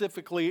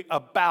 specifically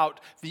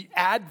about the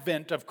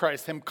advent of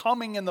Christ, him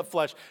coming in the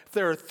flesh. If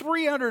there are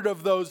 300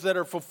 of those that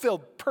are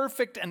fulfilled,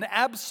 perfect and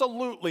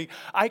absolutely,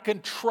 I can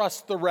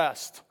trust the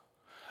rest.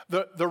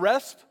 The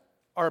rest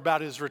are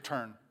about his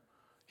return.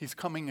 He's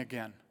coming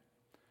again.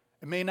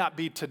 It may not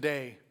be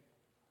today,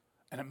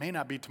 and it may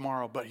not be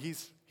tomorrow, but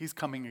he's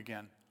coming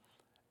again.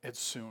 It's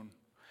soon.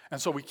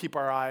 And so we keep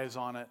our eyes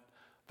on it,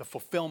 the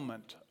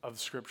fulfillment of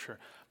Scripture.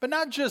 But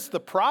not just the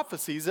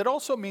prophecies, it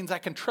also means I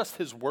can trust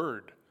his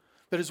word,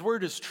 that his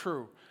word is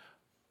true.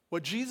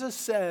 What Jesus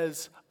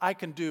says I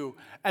can do,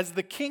 as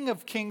the King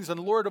of Kings and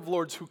Lord of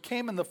Lords who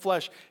came in the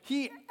flesh,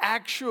 he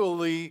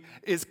actually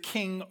is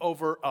king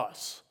over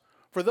us.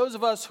 For those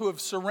of us who have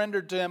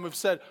surrendered to him,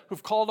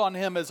 who've called on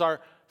him as our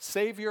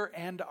Savior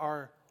and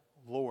our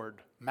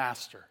Lord,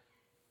 Master.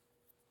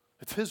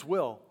 It's his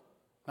will,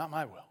 not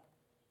my will.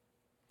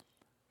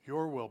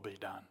 Your will be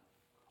done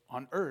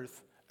on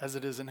earth as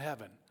it is in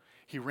heaven.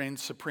 He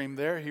reigns supreme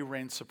there. He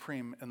reigns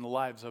supreme in the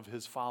lives of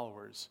his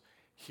followers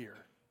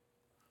here.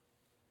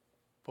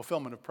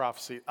 Fulfillment of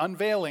prophecy.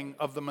 Unveiling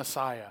of the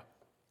Messiah.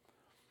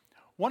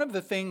 One of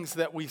the things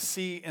that we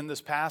see in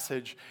this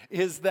passage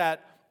is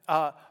that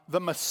the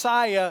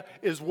Messiah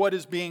is what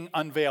is being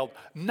unveiled,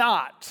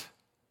 not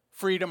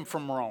freedom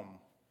from Rome.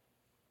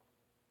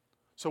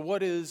 So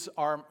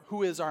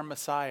who is our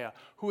Messiah?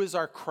 Who is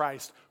our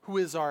Christ? Who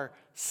is our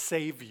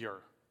Savior?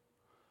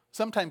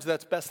 Sometimes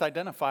that's best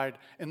identified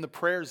in the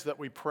prayers that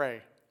we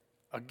pray.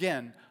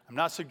 Again, I'm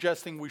not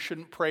suggesting we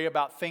shouldn't pray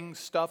about things,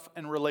 stuff,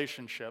 and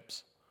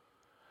relationships,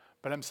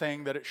 but I'm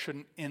saying that it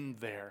shouldn't end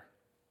there.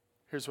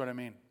 Here's what I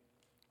mean.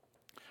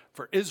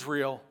 For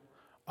Israel,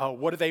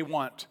 what do they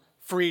want?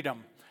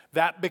 Freedom.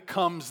 That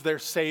becomes their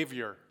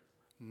Savior,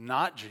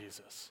 not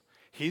Jesus.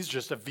 He's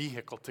just a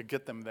vehicle to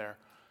get them there.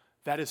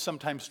 That is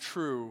sometimes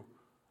true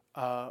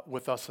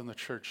with us in the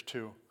church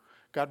too.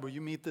 God, will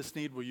you meet this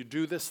need? Will you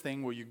do this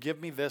thing? Will you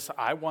give me this?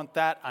 I want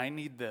that. I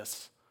need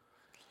this.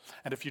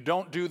 And if you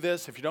don't do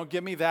this, if you don't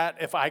give me that,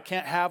 if I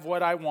can't have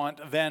what I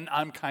want, then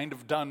I'm kind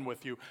of done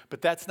with you.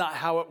 But that's not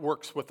how it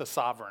works with a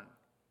sovereign.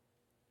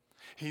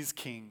 He's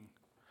king.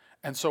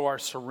 And so our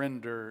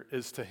surrender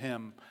is to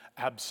him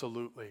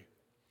absolutely.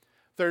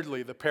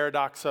 Thirdly, the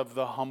paradox of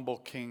the humble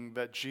king,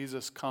 that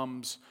Jesus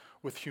comes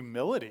with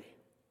humility.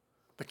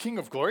 The King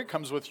of Glory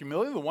comes with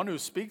humility. The one who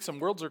speaks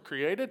and worlds are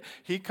created,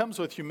 he comes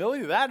with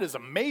humility. That is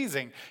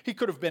amazing. He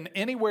could have been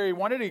anywhere he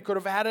wanted. He could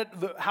have had it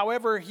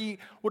however he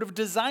would have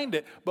designed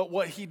it. But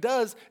what he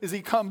does is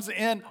he comes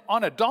in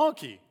on a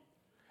donkey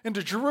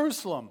into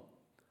Jerusalem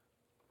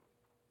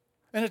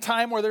in a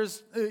time where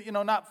there's,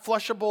 not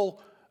flushable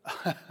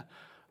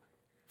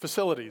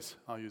facilities.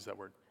 I'll use that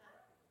word.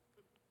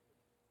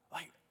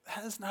 Like,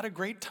 that is not a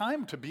great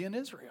time to be in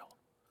Israel.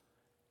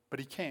 But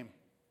he came.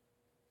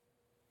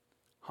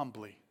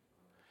 Humbly.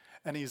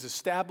 And he's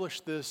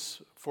established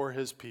this for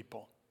his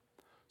people.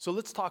 So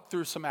let's talk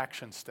through some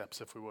action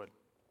steps, if we would.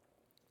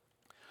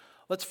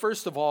 Let's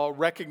first of all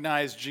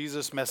recognize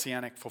Jesus'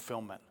 messianic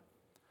fulfillment.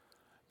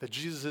 That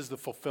Jesus is the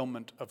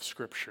fulfillment of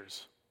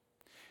Scriptures.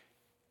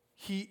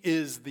 He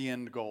is the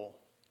end goal.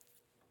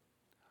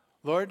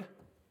 Lord,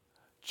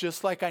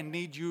 just like I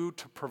need you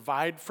to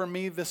provide for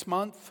me this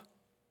month,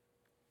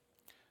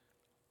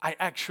 I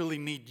actually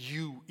need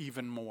you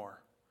even more.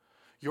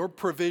 Your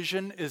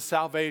provision is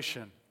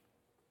salvation.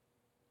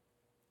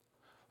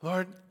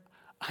 Lord,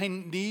 I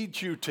need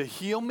you to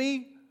heal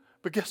me,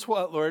 but guess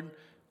what, Lord?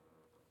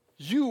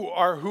 You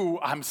are who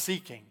I'm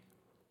seeking.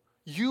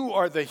 You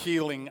are the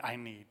healing I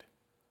need.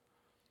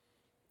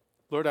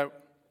 Lord,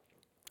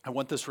 I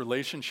want this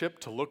relationship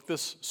to look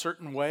this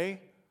certain way,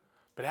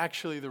 but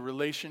actually the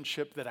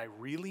relationship that I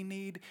really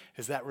need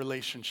is that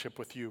relationship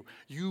with you.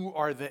 You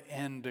are the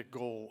end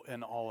goal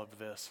in all of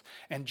this.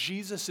 And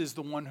Jesus is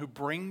the one who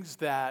brings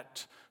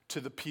that to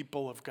the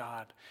people of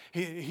God.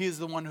 He is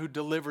the one who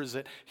delivers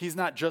it. He's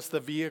not just the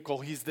vehicle,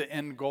 he's the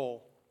end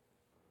goal.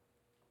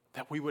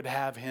 That we would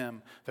have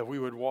him, that we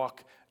would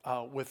walk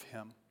with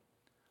him,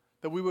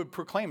 that we would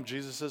proclaim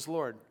Jesus as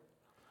Lord.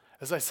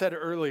 As I said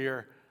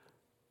earlier,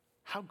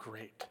 how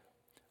great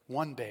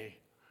one day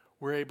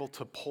we're able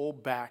to pull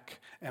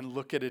back and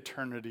look at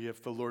eternity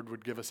if the Lord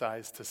would give us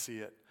eyes to see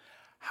it.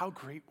 How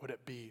great would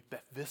it be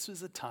that this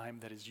is a time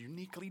that is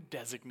uniquely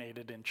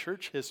designated in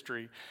church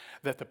history,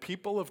 that the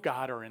people of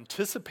God are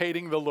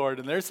anticipating the Lord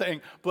and they're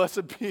saying,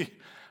 blessed be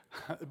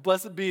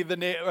Blessed be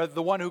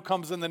the one who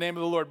comes in the name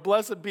of the Lord.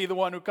 Blessed be the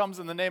one who comes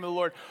in the name of the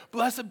Lord.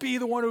 Blessed be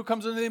the one who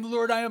comes in the name of the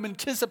Lord. I am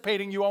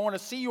anticipating you. I want to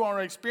see you. I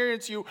want to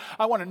experience you.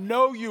 I want to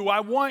know you.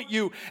 I want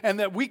you. And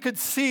that we could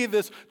see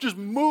this just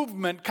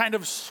movement kind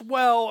of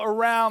swell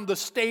around the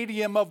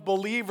stadium of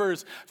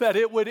believers, that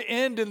it would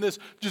end in this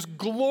just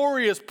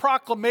glorious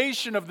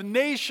proclamation of the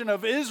nation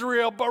of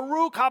Israel,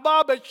 Baruch,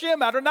 Haba,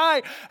 B'Shem,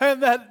 Adonai,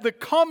 and that the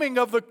coming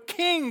of the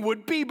King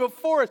would be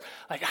before us.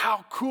 Like,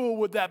 how cool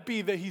would that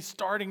be that he's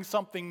starting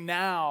something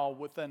now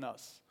within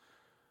us?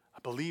 I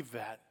believe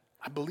that.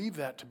 I believe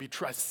that to be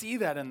true. I see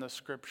that in the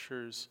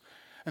scriptures.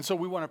 And so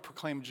we want to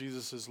proclaim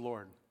Jesus as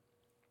Lord.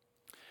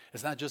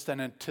 It's not just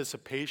an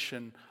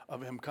anticipation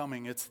of him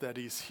coming. It's that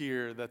he's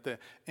here. That the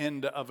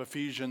end of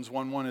Ephesians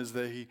 1:1 is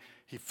that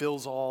he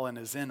fills all and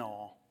is in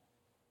all.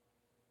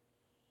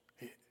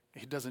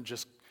 He doesn't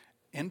just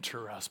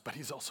enter us, but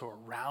he's also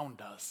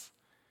around us.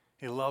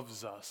 He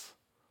loves us.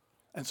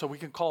 And so we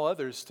can call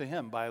others to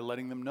him by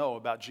letting them know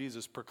about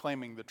Jesus,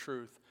 proclaiming the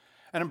truth,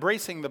 and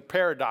embracing the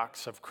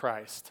paradox of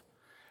Christ,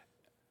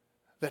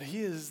 that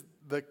he is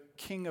the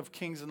King of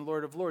kings and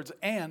Lord of lords,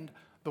 and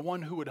the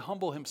one who would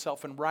humble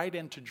himself and ride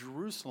into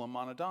Jerusalem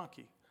on a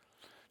donkey.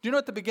 Do you know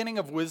what the beginning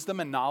of wisdom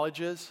and knowledge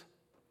is?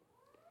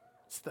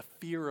 It's the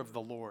fear of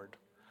the Lord.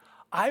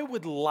 I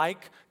would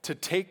like to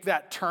take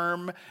that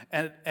term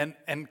and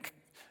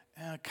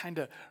kind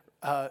of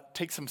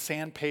take some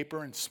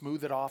sandpaper and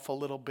smooth it off a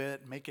little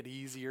bit, make it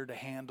easier to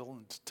handle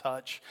and to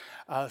touch,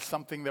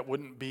 something that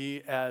wouldn't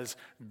be as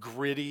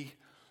gritty.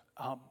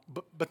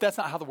 But that's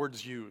not how the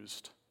word's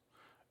used.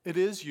 It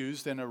is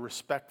used in a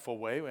respectful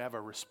way. We have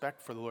a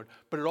respect for the Lord,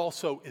 but it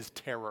also is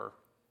terror.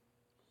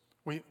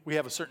 We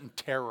have a certain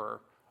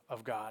terror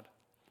of God.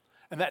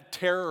 And that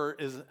terror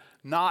is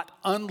not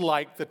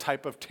unlike the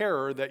type of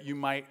terror that you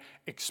might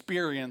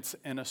experience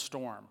in a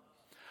storm.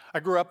 I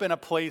grew up in a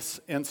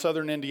place in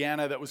southern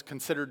Indiana that was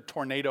considered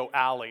Tornado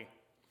Alley.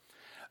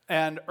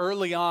 And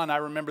early on, I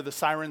remember the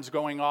sirens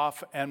going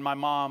off, and my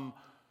mom,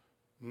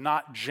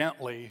 not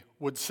gently,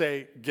 would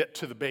say, "Get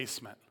to the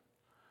basement."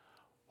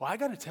 Well, I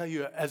got to tell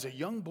you, as a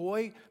young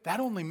boy, that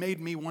only made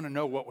me want to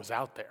know what was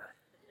out there,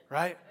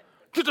 right?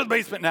 Get to the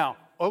basement now.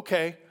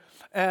 Okay.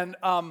 And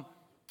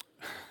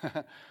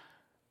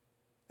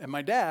and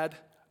my dad,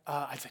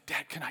 I said,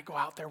 "Dad, can I go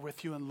out there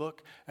with you and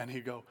look?" And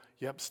he'd go,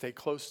 "Yep, stay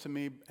close to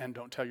me and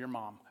don't tell your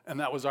mom." And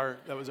that was our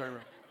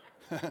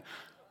But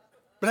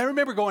I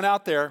remember going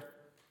out there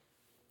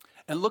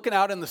and looking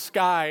out in the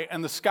sky,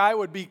 and the sky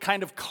would be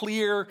kind of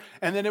clear,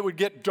 and then it would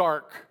get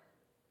dark.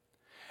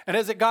 And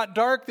as it got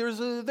dark, there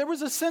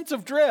was a sense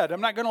of dread.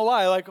 I'm not going to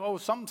lie, like, oh,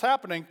 something's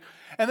happening.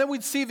 And then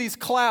we'd see these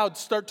clouds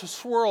start to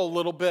swirl a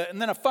little bit,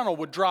 and then a funnel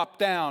would drop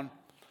down.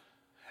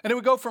 And it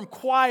would go from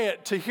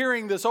quiet to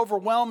hearing this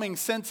overwhelming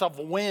sense of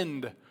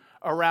wind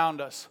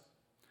around us.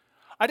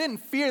 I didn't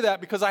fear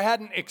that because I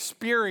hadn't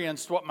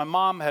experienced what my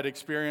mom had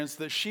experienced,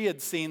 that she had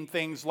seen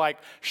things like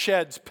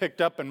sheds picked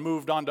up and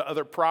moved onto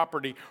other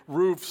property,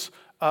 roofs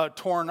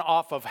torn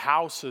off of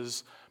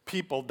houses,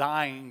 people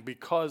dying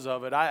because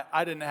of it.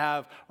 I didn't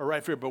have a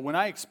right fear. But when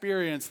I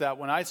experienced that,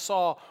 when I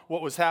saw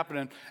what was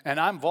happening, and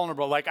I'm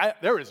vulnerable,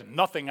 there is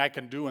nothing I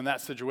can do in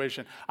that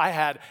situation. I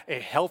had a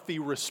healthy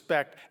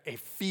respect, a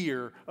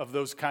fear of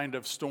those kind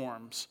of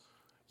storms.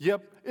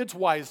 Yep, it's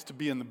wise to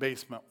be in the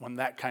basement when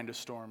that kind of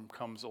storm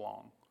comes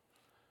along.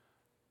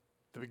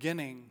 The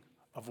beginning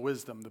of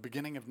wisdom, the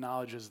beginning of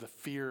knowledge is the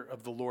fear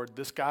of the Lord.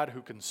 This God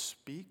who can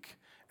speak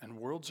and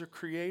worlds are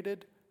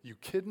created. You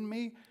kidding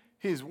me?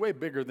 He's way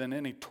bigger than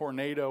any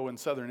tornado in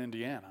southern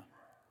Indiana.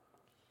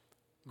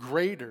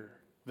 Greater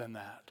than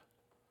that.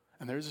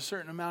 And there's a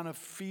certain amount of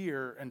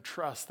fear and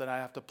trust that I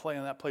have to play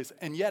in that place.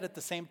 And yet at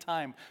the same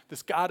time,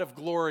 this God of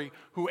glory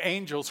who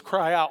angels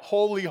cry out,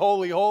 "Holy,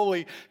 holy,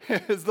 holy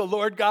is the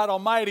Lord God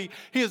Almighty."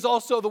 He is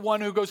also the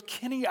one who goes,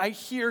 "Kenny, I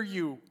hear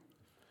you.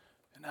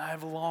 And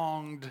I've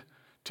longed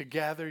to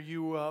gather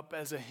you up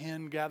as a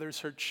hen gathers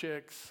her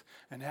chicks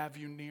and have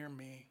you near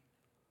me."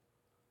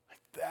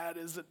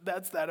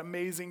 That's that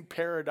amazing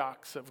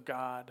paradox of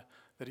God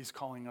that he's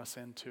calling us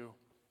into.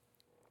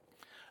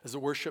 As the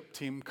worship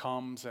team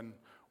comes and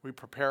we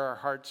prepare our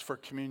hearts for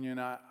communion,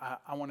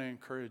 I want to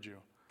encourage you.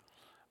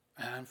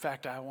 And in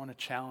fact, I want to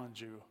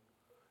challenge you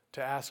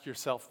to ask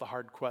yourself the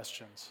hard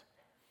questions.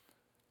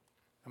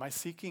 Am I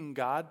seeking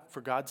God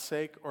for God's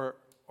sake, or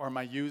am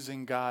I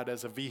using God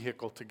as a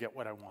vehicle to get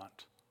what I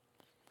want?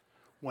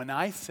 When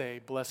I say,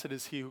 "Blessed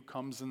is he who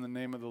comes in the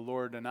name of the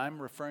Lord," and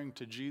I'm referring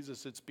to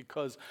Jesus, it's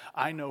because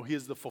I know he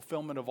is the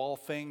fulfillment of all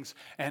things,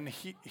 and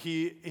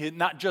he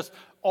not just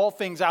all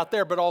things out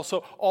there, but also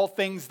all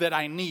things that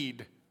I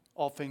need,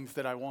 all things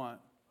that I want.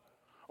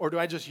 Or do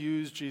I just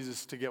use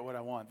Jesus to get what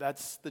I want?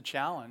 That's the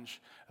challenge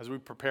as we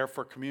prepare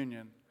for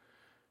communion.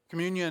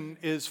 Communion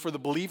is for the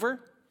believer,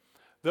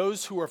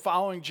 those who are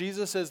following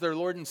Jesus as their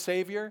Lord and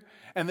Savior,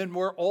 and then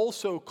we're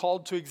also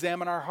called to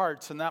examine our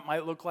hearts, and that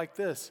might look like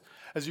this.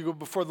 As you go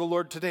before the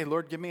Lord today,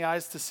 "Lord, give me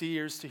eyes to see,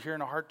 ears to hear,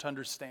 and a heart to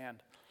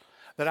understand."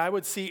 That I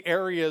would see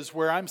areas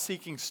where I'm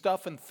seeking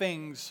stuff and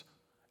things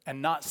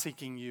and not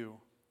seeking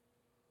you.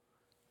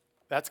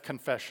 That's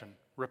confession.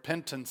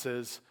 Repentance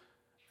is,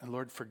 and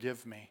Lord,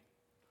 forgive me.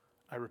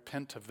 I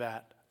repent of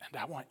that, and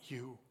I want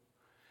you,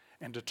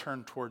 and to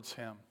turn towards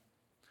him.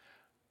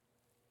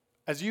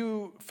 As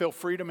you feel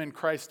freedom in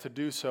Christ to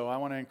do so, I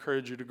want to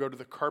encourage you to go to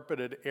the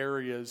carpeted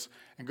areas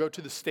and go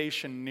to the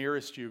station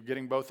nearest you,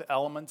 getting both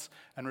elements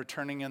and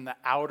returning in the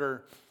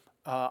outer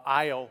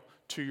aisle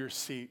to your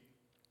seat.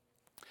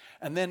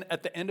 And then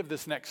at the end of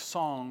this next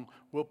song,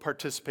 we'll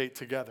participate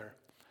together.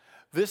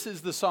 This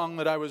is the song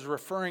that I was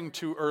referring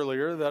to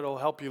earlier that'll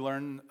help you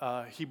learn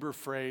Hebrew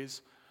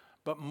phrase.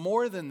 But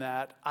more than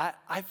that,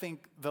 I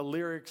think the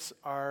lyrics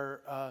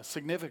are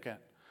significant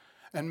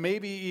and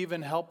maybe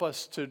even help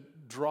us to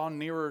draw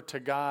nearer to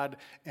God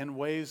in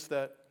ways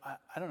that,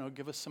 I don't know,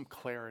 give us some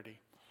clarity.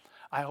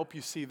 I hope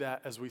you see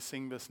that as we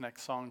sing this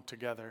next song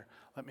together.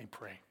 Let me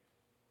pray.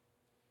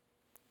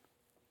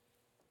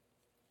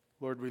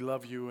 Lord, we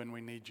love you and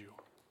we need you.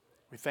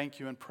 We thank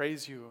you and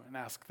praise you and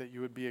ask that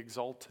you would be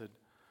exalted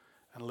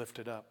and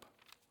lifted up.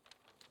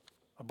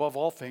 Above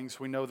all things,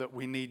 we know that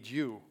we need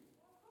you.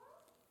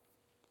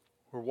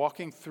 We're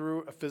walking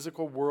through a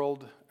physical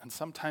world, and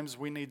sometimes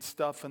we need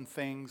stuff and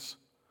things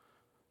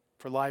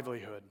for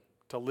livelihood,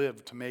 to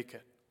live, to make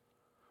it.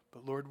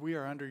 But Lord, we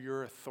are under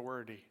your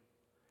authority.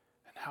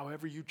 And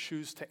however you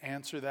choose to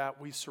answer that,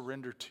 we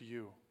surrender to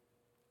you.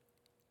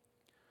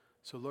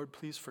 So Lord,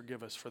 please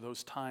forgive us for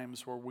those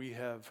times where we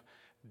have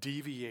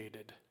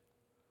deviated,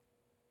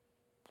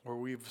 where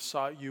we've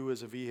sought you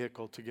as a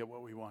vehicle to get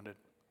what we wanted.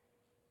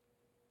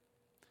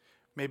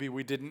 Maybe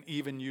we didn't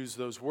even use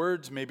those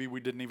words. Maybe we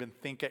didn't even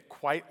think it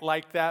quite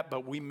like that,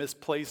 but we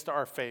misplaced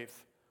our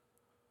faith.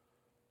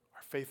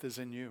 Our faith is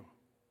in you.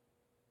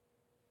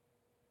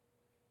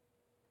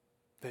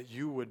 That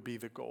you would be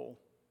the goal,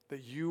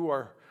 that you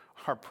are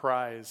our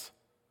prize,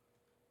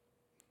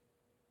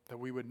 that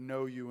we would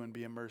know you and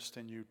be immersed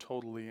in you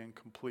totally and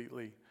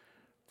completely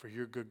for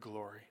your good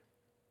glory.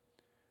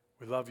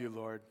 We love you,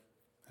 Lord.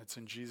 It's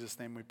in Jesus'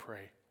 name we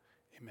pray.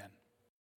 Amen.